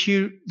sh is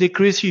to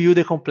decrease you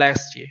the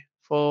complexity.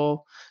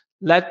 For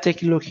let's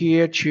take a look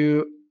here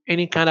to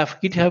any kind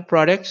of GitHub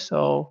project.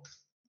 So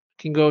you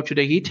can go to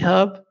the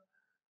GitHub.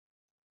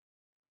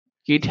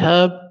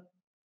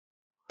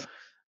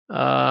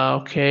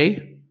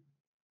 Okay.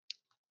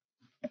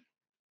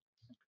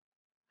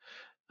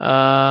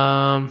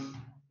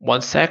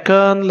 One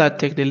second. Let's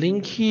take the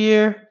link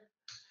here.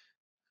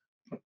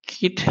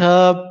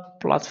 GitHub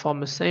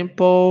platform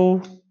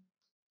sample.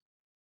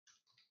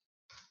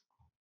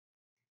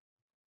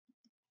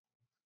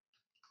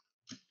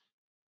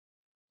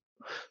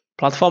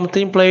 Platform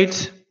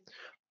template.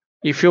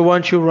 If you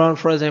want to run,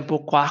 for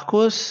example,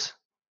 Quarkus,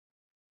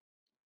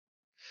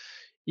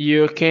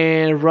 you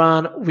can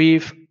run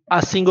with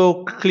a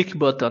single click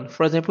button.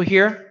 For example,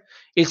 here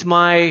it's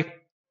my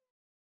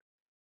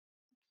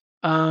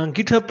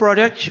GitHub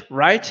project,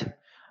 right?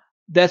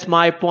 That's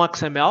my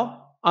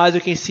 .xml. As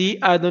you can see,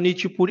 I don't need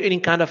to put any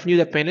kind of new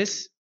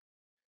dependencies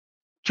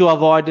to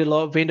avoid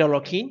the vendor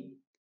lock-in.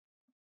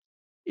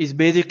 It's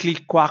basically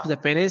Quarkus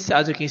dependencies.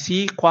 As you can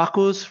see,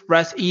 Quarkus,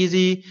 Rest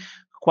Easy,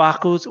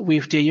 Quarkus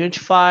with the Unit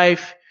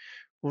 5,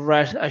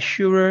 Rest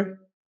Assured,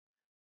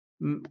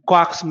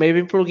 Quarkus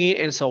Maven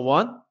plugin, and so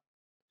on.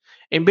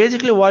 And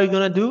basically what you're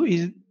going to do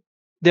is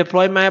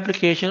deploy my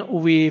application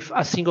with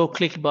a single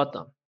click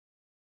button.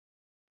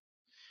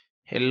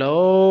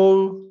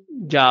 Hello,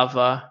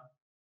 Java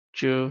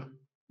 2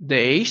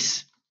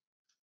 days.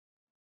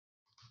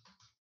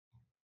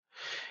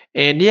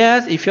 And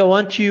yes, if you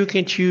want to, you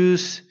can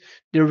choose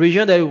the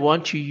region that you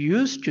want to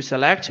use to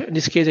select. In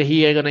this case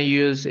here, I'm going to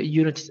use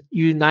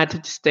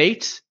United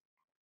States.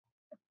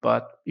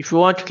 But if you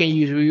want, you can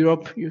use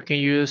Europe. You can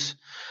use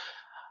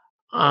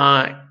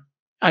a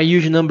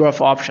huge number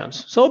of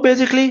options. So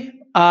basically,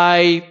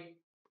 I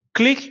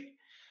click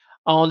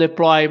on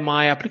deploy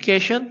my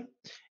application,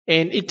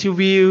 and it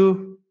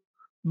will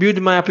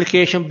build my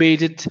application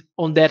based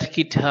on that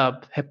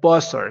GitHub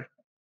repository.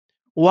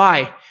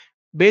 Why?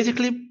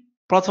 Basically,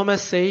 Platform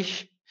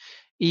SH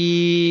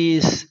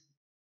is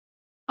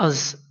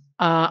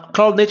a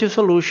cloud native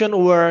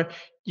solution where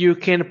you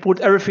can put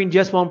everything in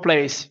just one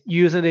place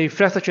using the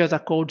infrastructure as a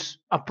code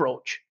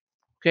approach.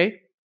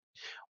 Okay.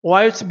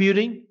 While it's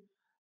building,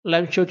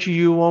 let me show to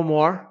you one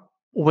more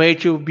way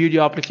to build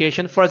your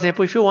application. For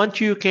example, if you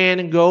want, you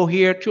can go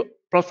here to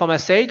platform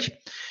message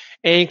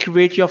and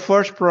create your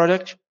first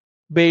product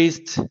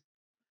based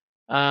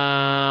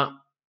uh,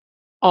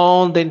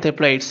 on the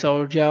template.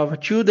 So you have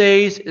 2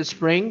 days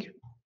spring.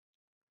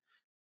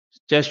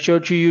 Just show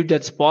to you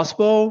that's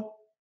possible.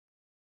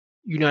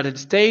 United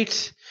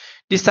States.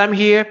 This time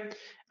here,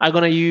 I'm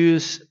gonna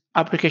use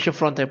application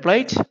from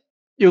template.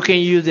 You can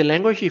use the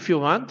language if you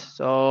want.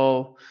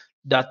 So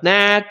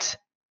 .NET,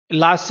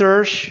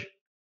 Elasticsearch,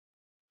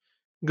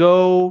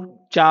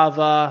 Go,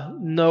 Java,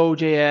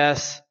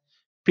 Node.js,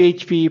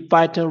 PHP,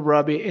 Python,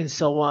 Ruby, and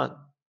so on.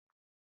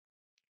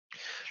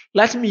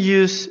 Let me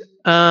use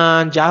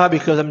Java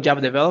because I'm a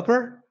Java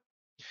developer.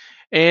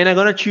 And I'm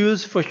gonna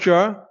choose for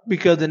sure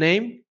because the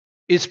name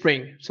is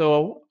Spring.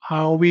 So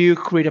how we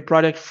create a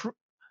product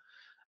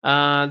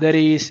that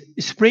is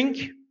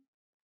Spring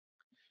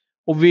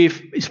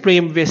with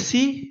Spring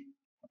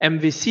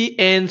MVC,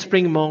 and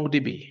Spring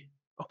MongoDB.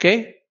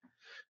 Okay,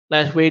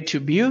 let's wait to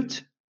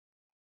build.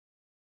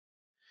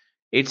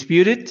 It's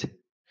built,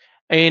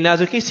 and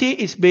as you can see,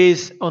 it's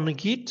based on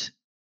Git.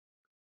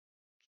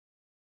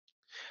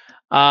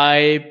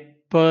 I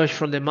push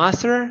from the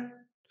master.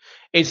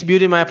 It's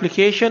building my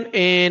application,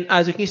 and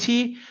as you can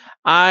see,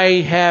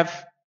 I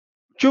have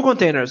two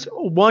containers.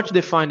 One to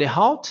define the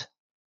route,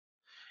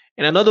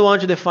 and another one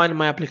to define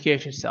my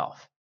application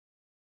itself.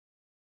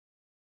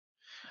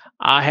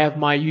 I have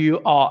my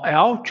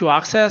URL to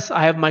access.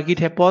 I have my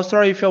Git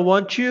repository if I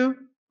want to,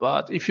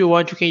 but if you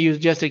want, you can use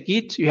just a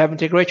Git. You have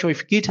integration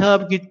with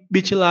GitHub,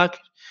 GitLab,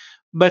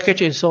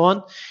 Bucket, and so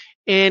on.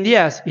 And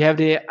yes, you have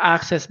the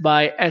access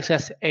by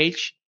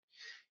XSH.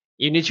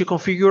 You need to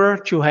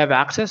configure to have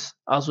access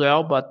as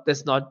well, but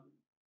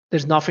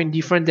there's nothing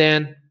different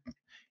than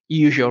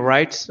usual,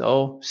 right?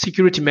 So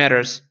security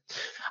matters.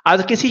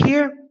 As you can see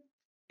here,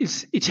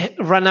 it's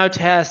right now it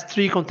has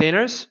 3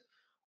 containers.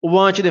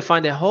 One to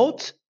define the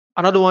host,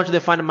 another one to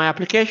define my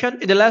application,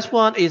 and the last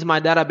one is my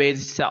database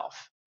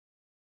itself.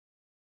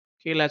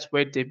 Okay, let's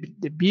wait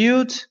the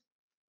build.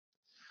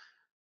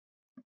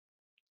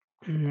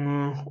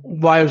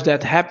 Why does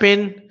that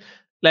happen?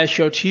 Let's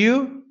show to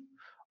you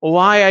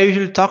why I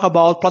usually talk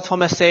about platform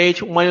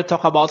message when you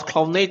talk about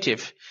cloud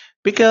native,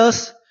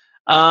 because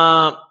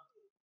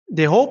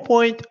the whole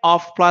point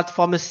of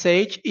platform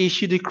message is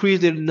to decrease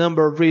the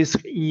number of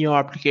risks in your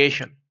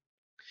application.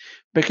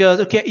 Because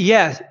okay,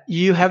 yes,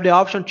 you have the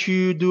option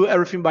to do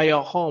everything by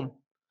your home,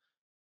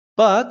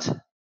 but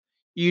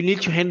you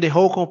need to handle the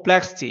whole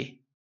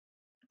complexity.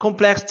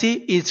 Complexity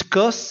is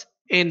cost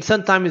and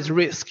sometimes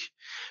risk.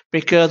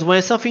 Because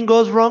when something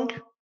goes wrong,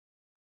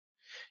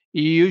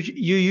 you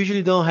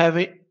usually don't have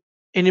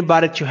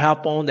anybody to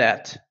help on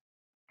that.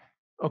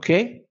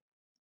 Okay?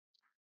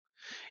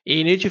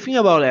 You need to think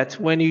about that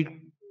when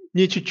you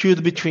need to choose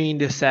between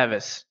the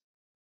service.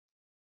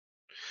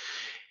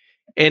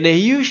 And a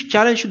huge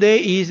challenge today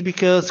is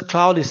because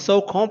cloud is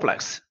so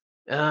complex.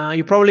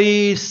 You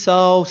probably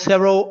saw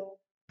several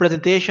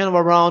presentations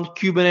around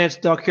Kubernetes,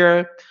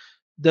 Docker.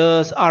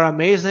 Those are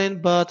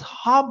amazing, but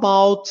how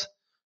about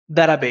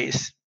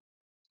database?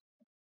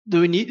 Do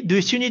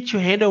we still need to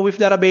handle with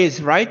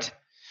database, right?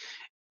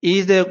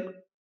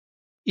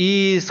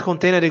 Is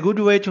container a good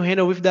way to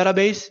handle with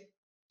database?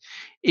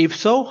 If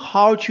so,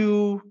 how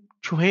to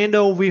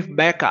handle with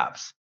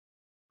backups?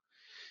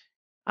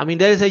 I mean,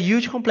 there is a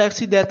huge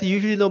complexity that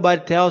usually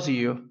nobody tells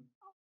you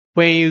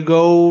when you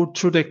go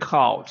to the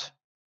cloud.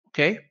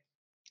 Okay?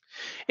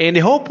 And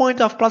the whole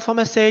point of platform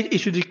message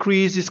is to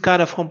decrease this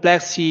kind of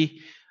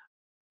complexity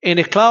in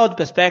the cloud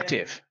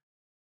perspective.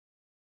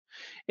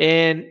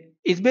 And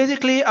it's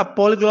basically a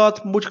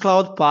polyglot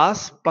multi-cloud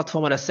PaaS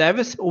platform as a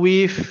service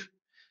with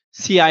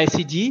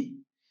CI/CD,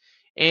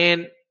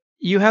 and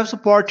you have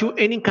support to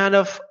any kind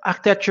of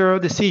architecture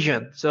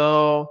decision.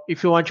 So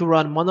if you want to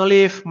run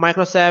monolith,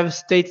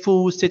 microservice,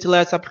 stateful,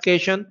 stateless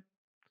application,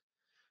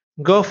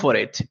 go for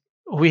it.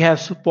 We have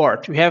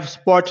support. We have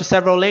support to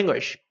several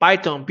languages: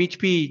 Python,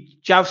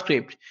 PHP,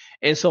 JavaScript,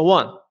 and so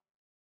on.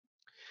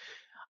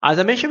 As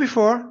I mentioned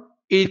before,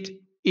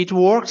 it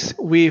works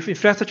with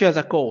infrastructure as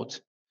a code.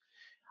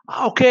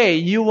 Okay,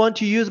 you want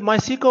to use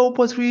MySQL,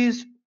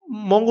 Postgres,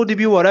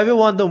 MongoDB, whatever you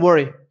want, don't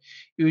worry.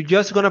 You're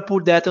just gonna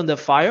put that on the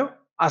file,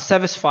 a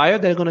service file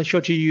that I'm gonna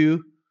show to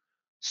you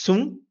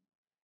soon.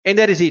 And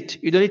that is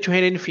it. You don't need to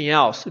handle anything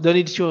else. You don't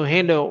need to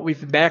handle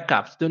with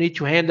backups. You don't need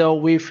to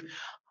handle with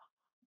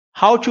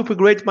how to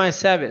upgrade my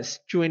service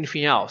to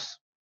anything else.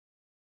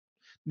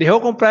 The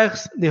whole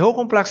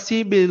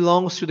complexity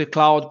belongs to the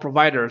cloud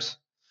providers.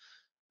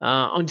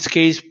 In this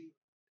case,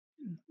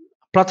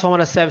 platform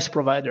as a service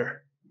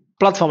provider,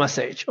 platform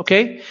message.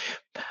 Okay.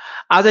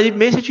 As I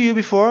mentioned to you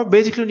before,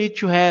 basically you need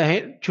to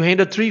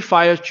handle 3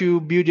 files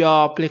to build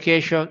your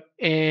application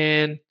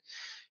and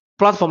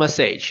platform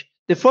message.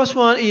 The first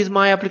one is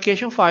my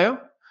application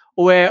file,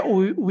 where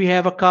we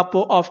have a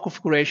couple of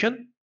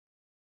configuration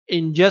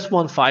in just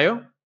one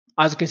file.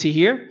 As you can see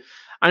here,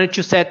 I need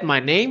to set my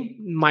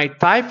name, my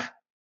type,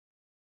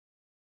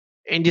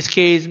 in this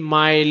case,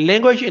 my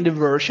language and the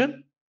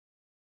version,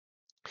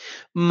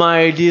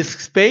 my disk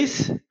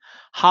space,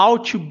 how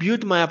to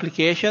build my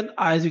application.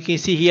 As you can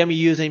see here, I'm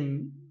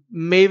using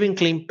Maven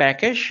Clean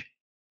package.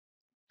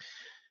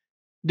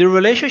 The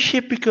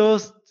relationship,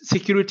 because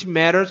security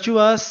matters to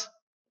us.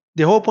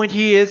 The whole point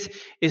here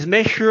is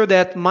make sure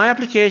that my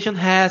application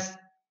has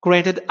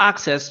granted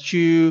access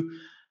to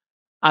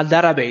a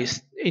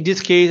database. In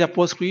this case, a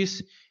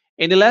Postgres.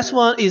 And the last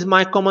one is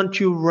my command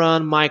to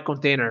run my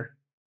container.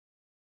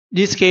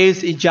 This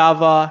case is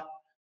Java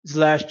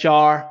slash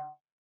jar,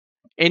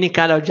 any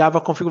kind of Java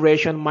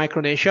configuration, my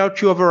credential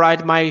to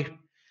override my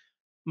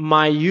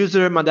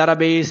user, my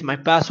database, my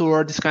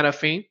password, this kind of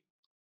thing.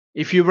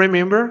 If you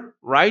remember,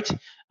 right?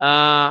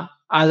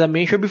 As I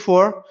mentioned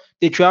before,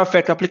 the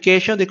 12-factor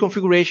application, the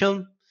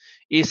configuration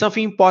is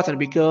something important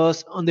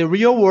because on the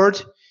real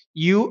world,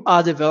 you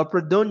as a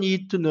developer don't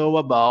need to know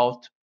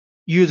about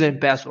user and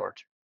password.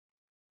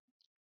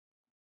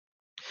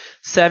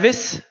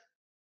 Service.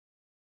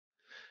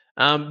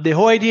 The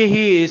whole idea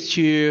here is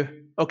to,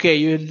 okay,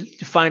 you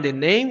define the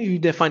name, you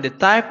define the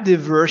type, the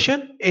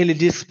version, and the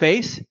disk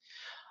space.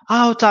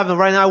 Oh, Tavan,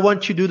 right now I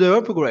want to do the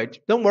upgrade.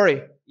 Don't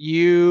worry.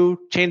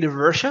 You change the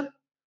version,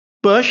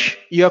 push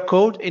your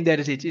code, and that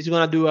is it. It's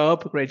gonna do an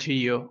upgrade to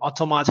you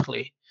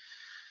automatically.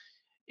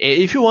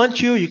 If you want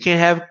to, you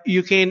have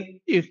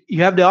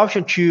the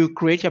option to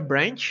create a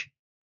branch,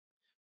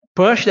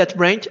 push that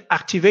branch,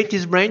 activate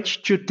this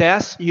branch to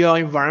test your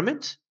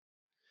environment.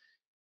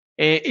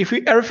 And if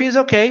everything is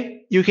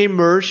okay, you can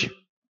merge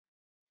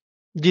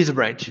this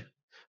branch.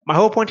 My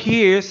whole point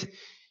here is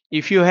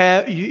if you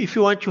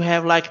want to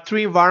have like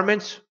 3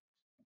 environments,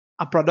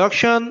 a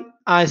production,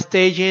 a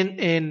staging,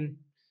 and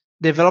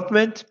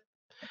development,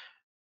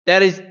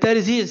 that is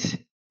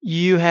it.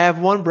 You have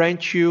one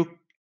branch to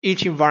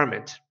each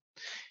environment.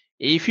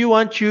 If you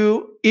want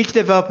to, each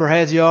developer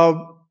has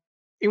your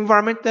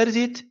environment, that is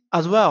it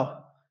as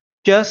well.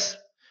 Just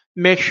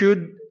make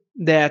sure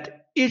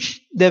that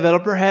each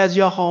developer has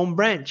your home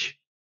branch,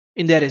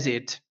 and that is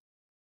it.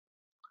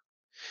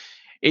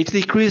 It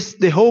decreases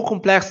the whole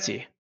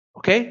complexity.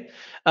 Okay.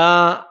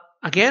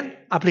 Again,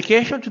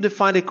 application to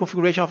define the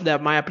configuration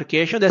of my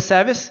application, the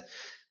service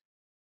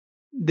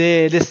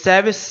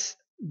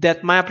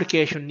that my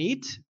application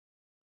needs,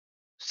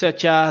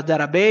 such as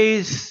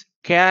database,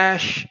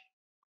 cache,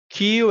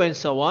 queue, and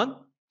so on.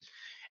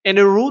 And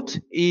the root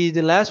is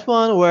the last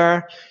one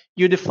where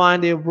you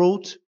define the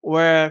root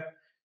where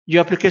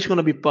your application is going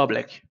to be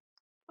public.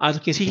 As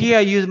you can see here,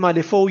 I use my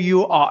default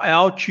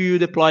URL to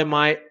deploy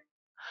my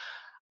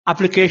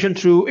application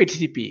through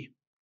HTTP.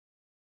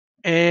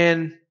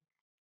 And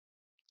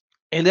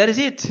that is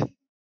it.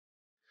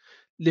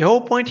 The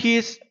whole point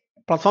is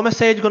platform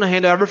message is going to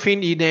handle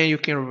everything, and then you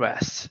can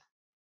rest.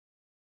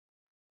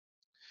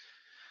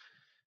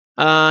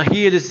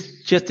 Here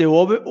is just the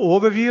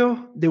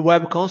overview, the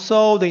web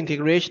console, the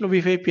integration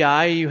with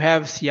API. You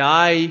have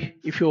CI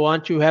if you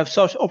want to have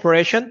such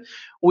operation.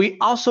 We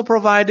also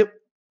provide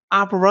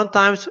app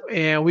runtimes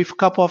with a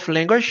couple of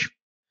language,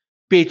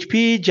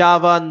 PHP,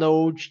 Java,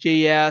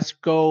 Node.js,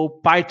 Go,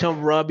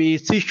 Python, Ruby,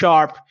 C#,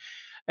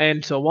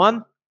 and so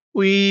on.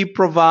 We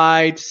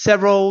provide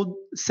several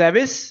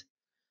services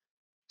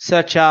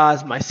such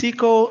as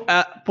MySQL,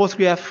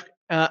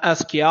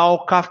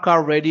 PostgreSQL,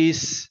 Kafka,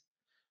 Redis,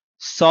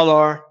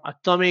 Solar,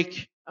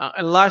 Atomic,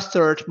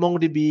 Elasticsearch,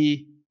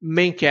 MongoDB,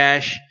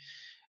 Memcache,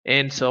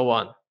 and so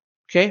on.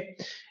 Okay,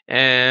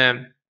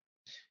 and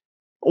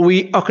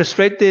we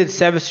orchestrate the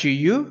service to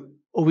you.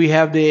 We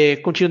have the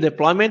continued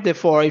deployment.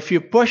 Therefore, if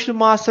you push the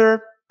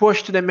master,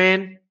 push to the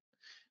main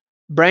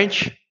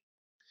branch,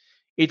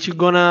 it's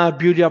gonna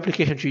build the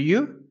application to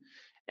you.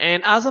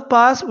 And as a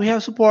pass, we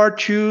have support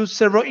to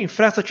several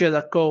infrastructure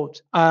as code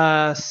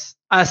as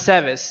a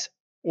service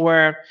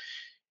where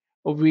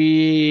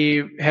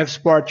we have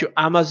support to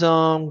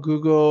Amazon,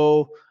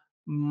 Google,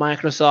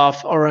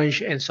 Microsoft,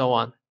 Orange, and so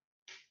on.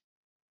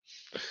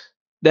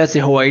 That's the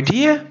whole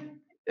idea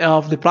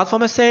of the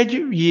platform message.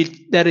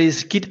 That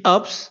is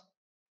GitOps.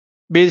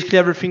 Basically,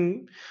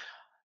 everything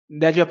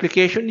that your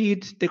application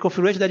needs, the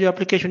configuration that your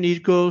application needs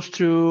goes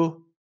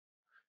through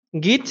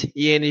Git,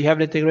 and you have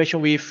the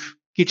integration with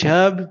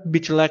GitHub,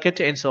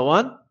 Bitbucket, and so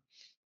on.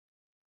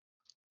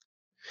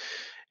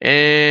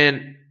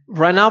 And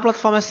right now,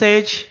 platform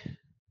message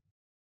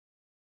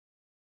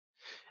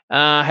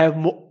have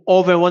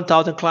over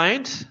 1,000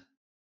 clients.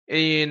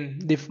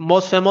 And the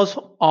most famous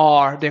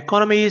are The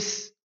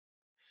Economist,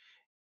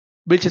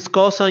 British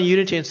Council,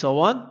 Unity, and so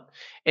on.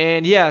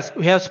 And yes,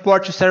 we have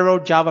support to several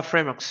Java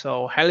frameworks.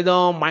 So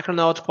Helidon,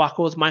 Micronauts,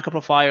 Quarkus,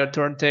 Microprofile,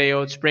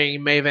 Turntail,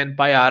 Spring, Maven,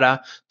 Payara,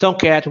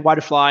 Tomcat,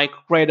 Wildfly,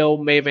 Gradle,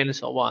 Maven, and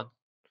so on.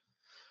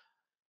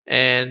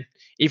 And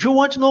if you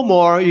want to know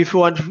more, if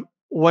you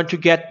want to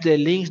get the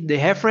links, the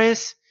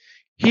reference,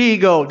 here you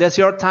go. That's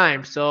your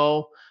time.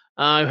 So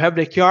you have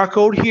the QR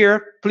code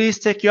here. Please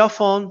take your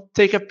phone,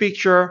 take a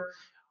picture,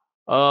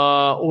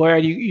 where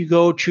you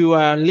go to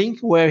a link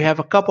where you have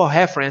a couple of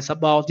reference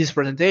about this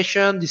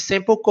presentation, the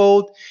sample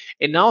code,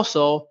 and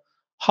also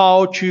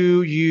how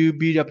to you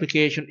build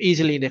application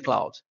easily in the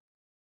cloud.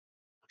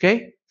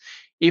 Okay.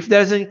 If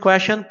there's any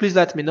question, please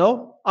let me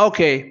know.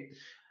 Okay.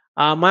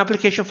 My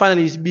application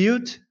finally is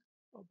built.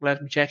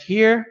 Let me check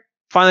here.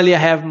 Finally, I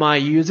have my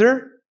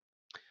user.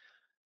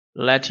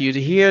 Let's use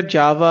here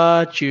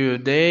Java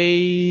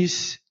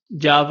today's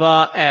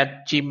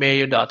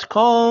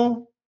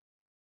java@gmail.com.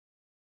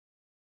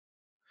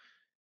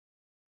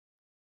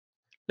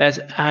 Let's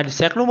add the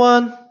second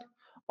one.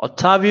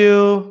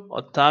 Otavio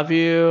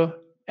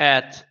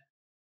at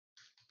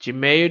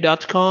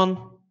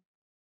gmail.com.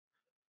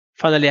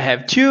 Finally, I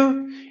have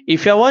two.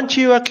 If I want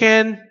to, I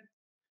can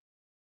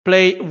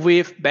play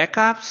with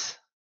backups.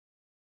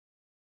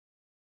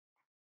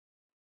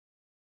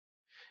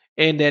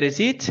 And that is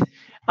it.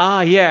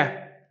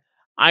 Yeah.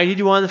 I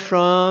did one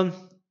from.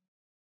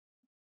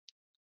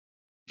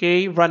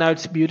 Okay, right now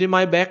it's building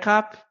my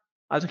backup.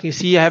 As you can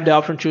see, I have the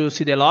option to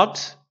see the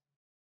logs.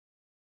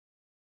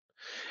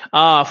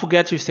 I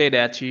forget to say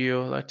that to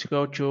you. Let's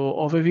go to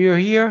overview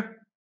here.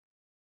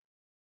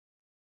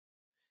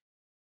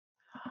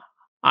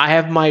 I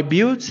have my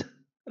build.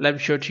 Let me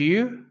show to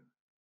you.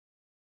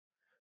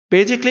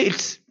 Basically,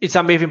 it's a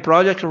Maven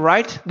project,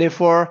 right?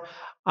 Therefore,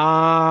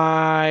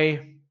 I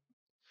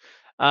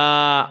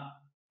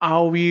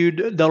will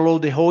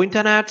download the whole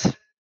internet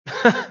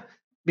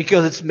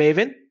because it's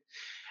Maven.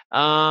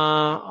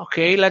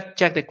 Okay, let's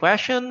check the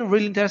question.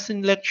 Really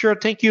interesting lecture.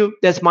 Thank you.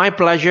 That's my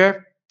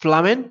pleasure,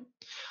 Flamen.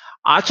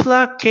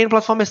 Actually, can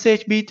platform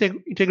message be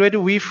integrated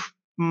with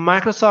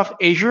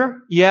Microsoft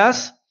Azure?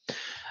 Yes.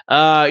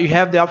 You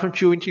have the option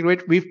to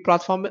integrate with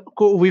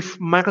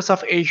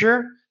Microsoft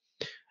Azure.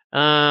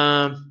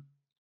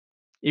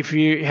 If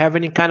you have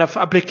any kind of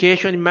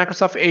application in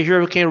Microsoft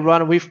Azure, you can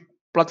run with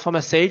platform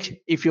message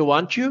if you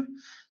want to.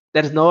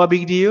 That is not a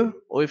big deal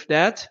with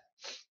that.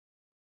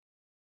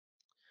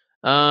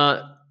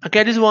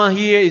 Okay, this one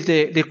here is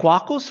the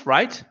Quarkus,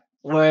 right?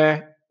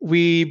 Where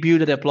we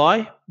build a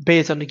deploy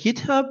based on the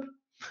GitHub.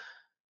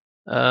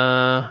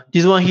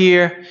 This one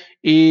here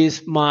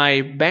is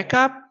my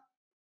backup.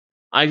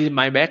 I did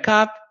my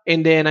backup,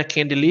 and then I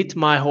can delete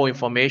my whole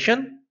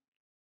information.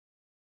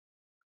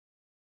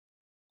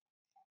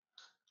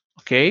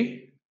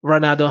 Okay,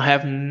 right now I don't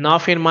have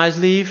nothing in my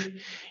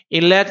sleeve.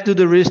 And let's do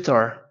the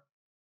restore.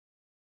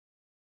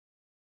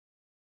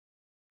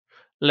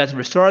 Let's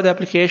restore the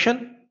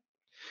application.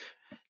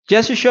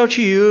 Just to show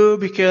to you,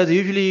 because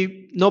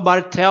usually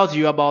nobody tells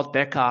you about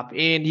backup.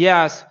 And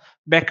yes,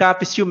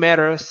 backup still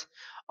matters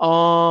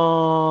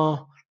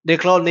on the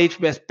cloud native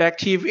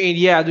perspective. And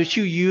yeah, they're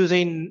still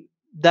using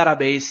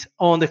database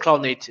on the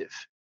cloud native.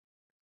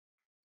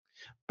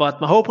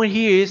 But my whole point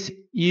here is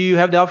you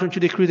have the option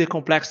to decrease the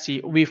complexity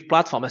with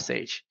platform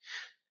message.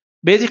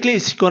 Basically,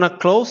 it's gonna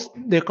close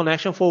the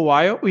connection for a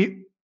while.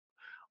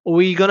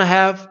 You're gonna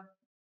have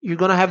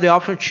the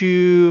option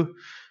to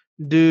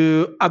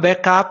do a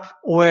backup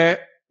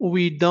where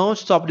we don't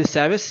stop the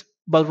service.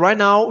 But right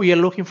now we are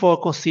looking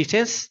for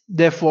consistency.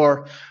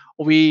 Therefore,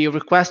 we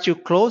request you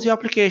close your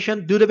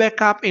application, do the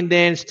backup, and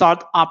then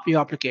start up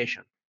your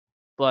application.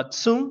 But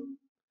soon,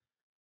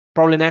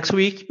 probably next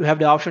week, you have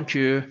the option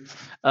to,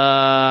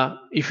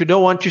 if you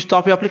don't want to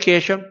stop your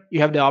application,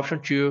 you have the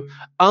option to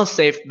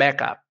unsave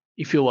backup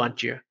if you want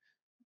to.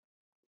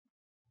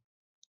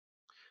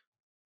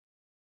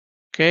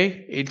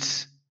 Okay,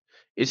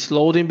 it's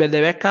loading by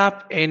the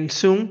backup, and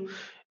soon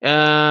you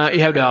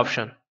have the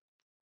option.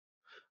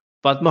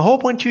 But my whole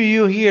point to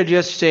you here,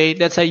 just say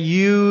that's a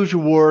huge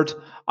word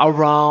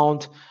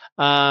around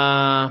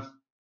cloud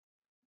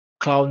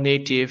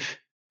native.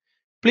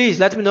 Please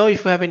let me know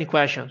if you have any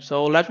questions.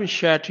 So let me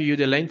share to you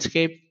the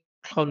landscape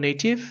cloud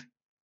native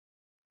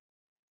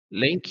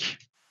link.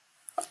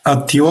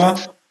 Attila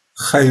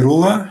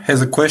Hairula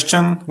has a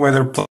question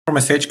whether platform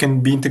message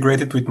can be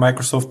integrated with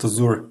Microsoft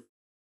Azure.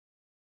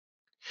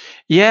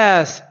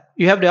 Yes,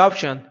 you have the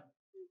option.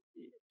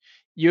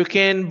 You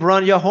can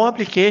run your home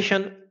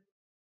application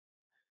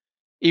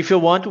if you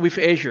want with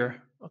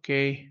Azure.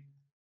 Okay,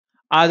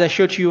 as I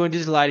showed you on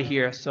this slide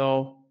here.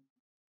 So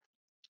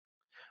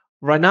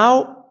right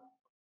now,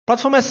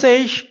 platform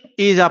message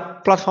is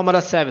a platform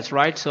as a service,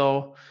 right?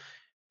 So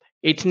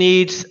it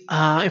needs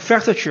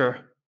infrastructure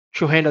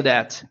to handle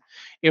that.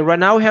 And right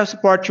now we have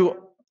support to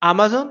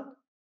Amazon,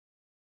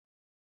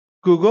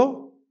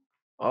 Google.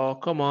 Oh,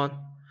 come on.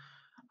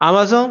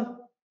 Amazon.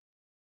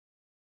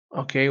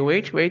 Okay,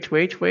 wait.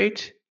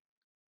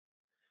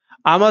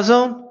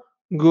 Amazon,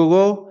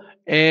 Google,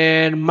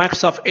 and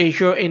Microsoft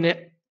Azure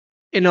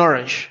in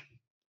orange.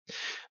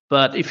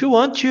 But if you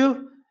want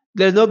to,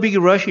 there's no big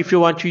rush if you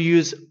want to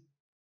use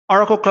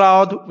Oracle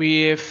Cloud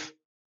with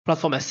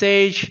platform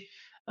message.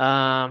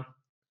 Or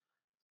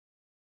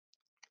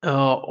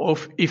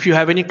if you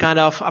have any kind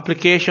of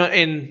application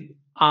in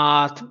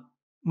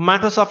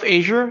Microsoft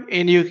Azure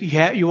and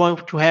you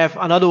want to have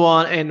another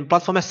one in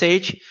platform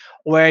message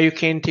where you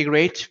can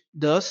integrate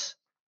those,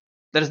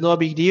 that is no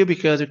big deal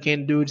because you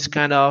can do this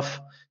kind of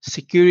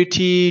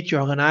security to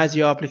organize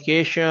your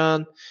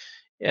application.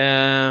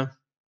 But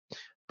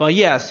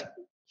yes,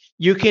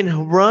 you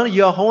can run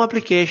your home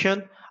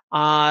application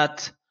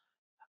at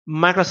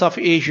Microsoft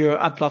Azure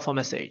at platform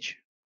message.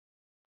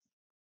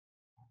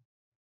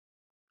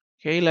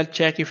 Okay, let's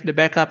check if the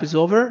backup is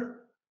over.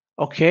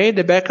 Okay,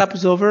 the backup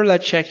is over.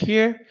 Let's check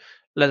here.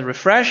 Let's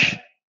refresh.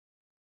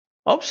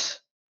 Oops,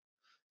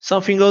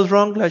 something goes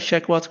wrong. Let's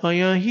check what's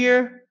going on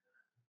here.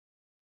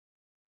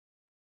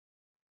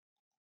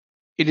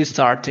 It is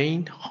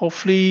starting.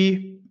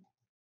 Hopefully,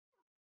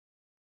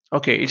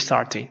 okay, it's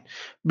starting.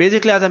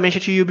 Basically, as I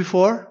mentioned to you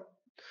before,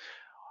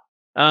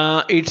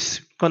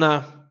 it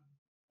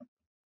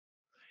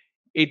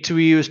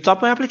will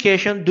stop my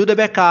application, do the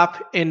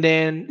backup, and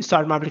then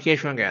start my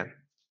application again.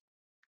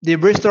 The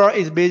restore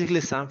is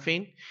basically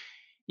something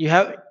you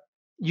have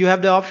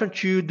the option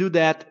to do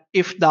that.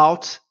 If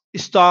doubt,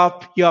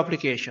 stop your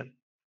application.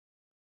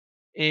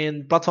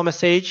 In platform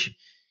message,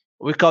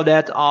 we call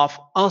that of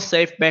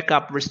unsafe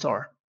backup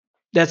restore.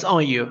 That's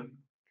on you.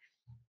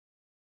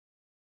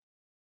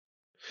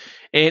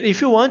 And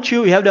if you want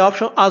to, you have the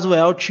option as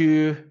well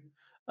to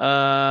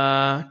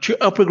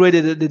upgrade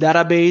the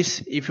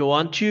database if you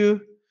want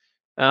to.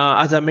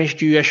 As I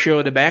mentioned, you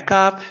show the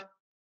backup,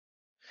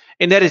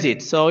 and that is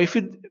it. So if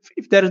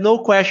there is no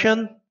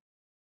question,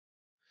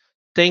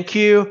 thank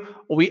you.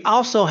 We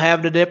also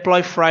have the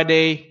Deploy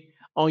Friday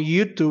on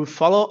YouTube.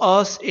 Follow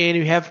us, and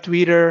we have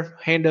Twitter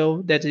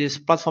handle that is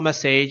platform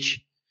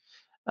message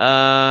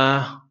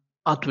on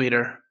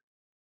Twitter.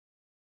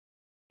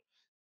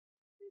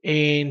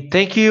 And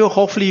thank you.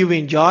 Hopefully you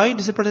enjoyed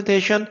this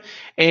presentation,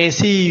 and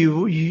see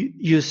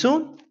you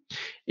soon.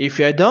 If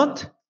you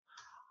don't,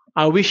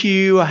 I wish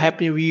you a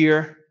happy new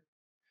year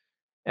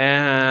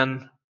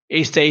and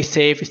stay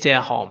safe, stay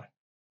at home.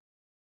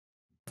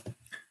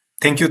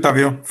 Thank you,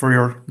 Tavio, for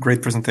your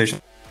great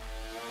presentation.